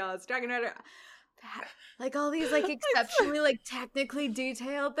the chaos. Dragon Rider, like, all these, like, exceptionally, like, technically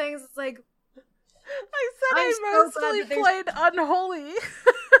detailed things. It's like, I mostly played Unholy.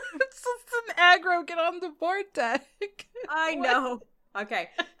 It's just an aggro, get on the board deck. I know. Okay,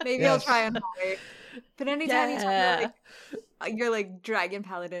 maybe I'll try Unholy. But anytime you talk about, like, you're like Dragon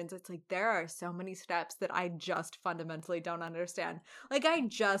Paladins, it's like, there are so many steps that I just fundamentally don't understand. Like, I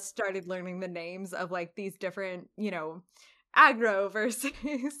just started learning the names of, like, these different, you know, aggro versus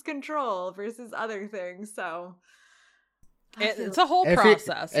control versus other things. So It's a whole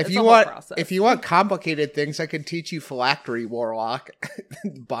process. If you want complicated things, I can teach you Phylactery Warlock,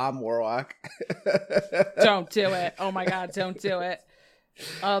 Bomb Warlock. Don't do it. Oh my god, don't do it.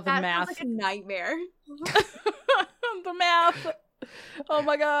 Oh, the math. Sounds like a nightmare. The math. Oh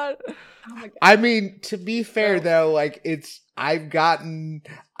my god. I mean, to be fair though, like I've gotten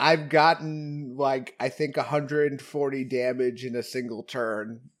like I think 140 damage in a single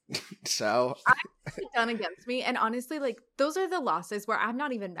turn. So I've done against me, and honestly, like those are the losses where I'm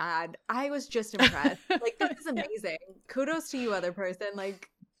not even mad. I was just impressed. Like, this is amazing. Kudos to you, other person. Like,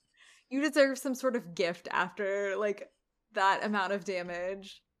 you deserve some sort of gift after like that amount of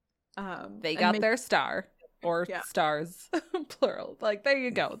damage. They got their star, or stars, plural. Like, there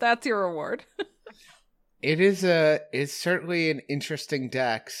you go. That's your reward. It's certainly an interesting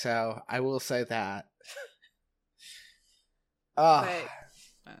deck, so I will say that.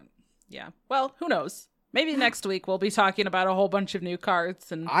 Yeah. Well, who knows? Maybe next week we'll be talking about a whole bunch of new cards,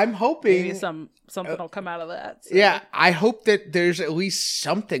 and I'm hoping maybe something will come out of that. So. Yeah, I hope that there's at least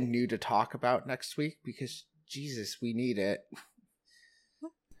something new to talk about next week, because Jesus, we need it.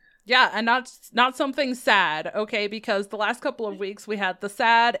 Yeah, and not something sad, okay? Because the last couple of weeks we had the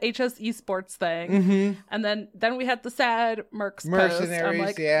sad HS Esports thing, and then we had the sad Mercenaries post. I'm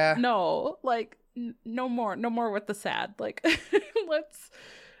like, no, like no more with the sad. Like,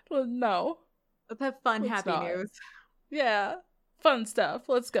 no. Let's have fun, happy news. Yeah, fun stuff.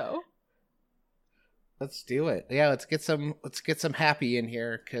 Let's go. Let's do it. Yeah, let's get some happy in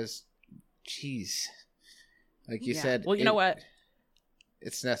here, because, jeez, like you said. Well, you know what?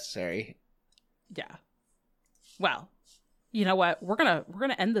 It's necessary. Yeah. Well, you know what? We're gonna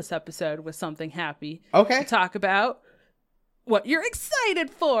end this episode with something happy. Okay. To talk about what you're excited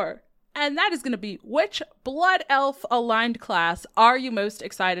for. And that is going to be, which Blood Elf aligned class are you most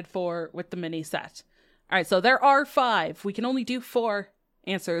excited for with the mini set? All right, so there are 5. We can only do 4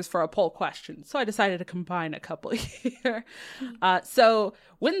 answers for a poll question. So I decided to combine a couple here. So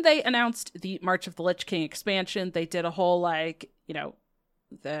when they announced the March of the Lich King expansion, they did a whole, like, you know,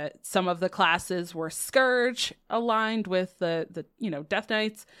 some of the classes were Scourge aligned with the Death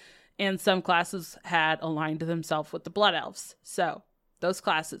Knights, and some classes had aligned themselves with the Blood Elves. So those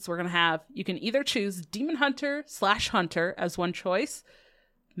classes we're going to have, you can either choose Demon Hunter / Hunter as one choice,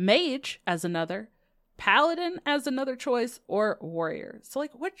 Mage as another, Paladin as another choice, or Warrior. So,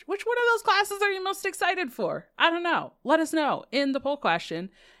 like, which one of those classes are you most excited for? I don't know. Let us know in the poll question,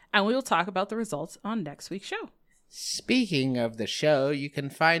 and we will talk about the results on next week's show. Speaking of the show, you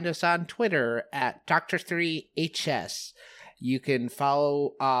can find us on Twitter at Dr3HS. You can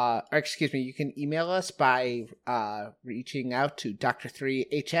you can email us by reaching out to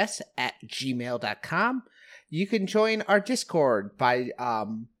dr3hs@gmail.com. You can join our Discord by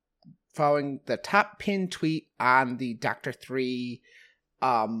following the top pinned tweet on the Dr. 3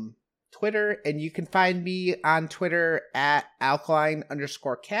 Twitter, and you can find me on Twitter at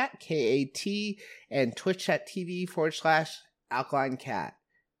alkaline_cat, KAT, and twitch.tv/alkalinecat.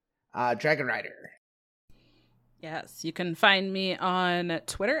 Dragon Rider. Yes, you can find me on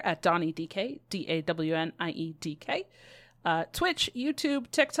Twitter at DonnieDK, DAWNIEDK, Twitch,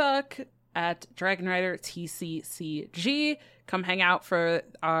 YouTube, TikTok at Dragon Rider TCCG. Come hang out for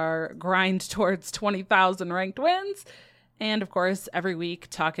our grind towards 20,000 ranked wins. And of course, every week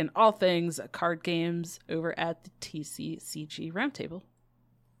talking all things card games over at the TCCG Roundtable.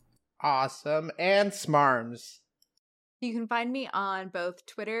 Awesome. And Smarms. You can find me on both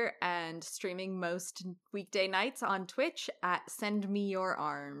Twitter and streaming most weekday nights on Twitch at Send Me Your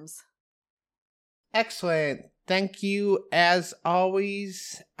Arms. Excellent. Thank you as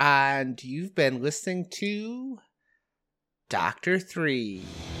always. And you've been listening to Dr. 3.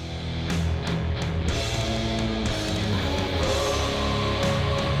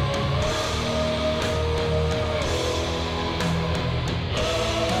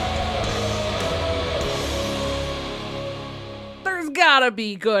 Gotta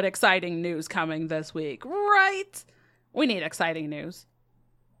be good, exciting news coming this week, right? We need exciting news.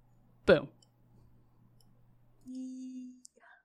 Boom.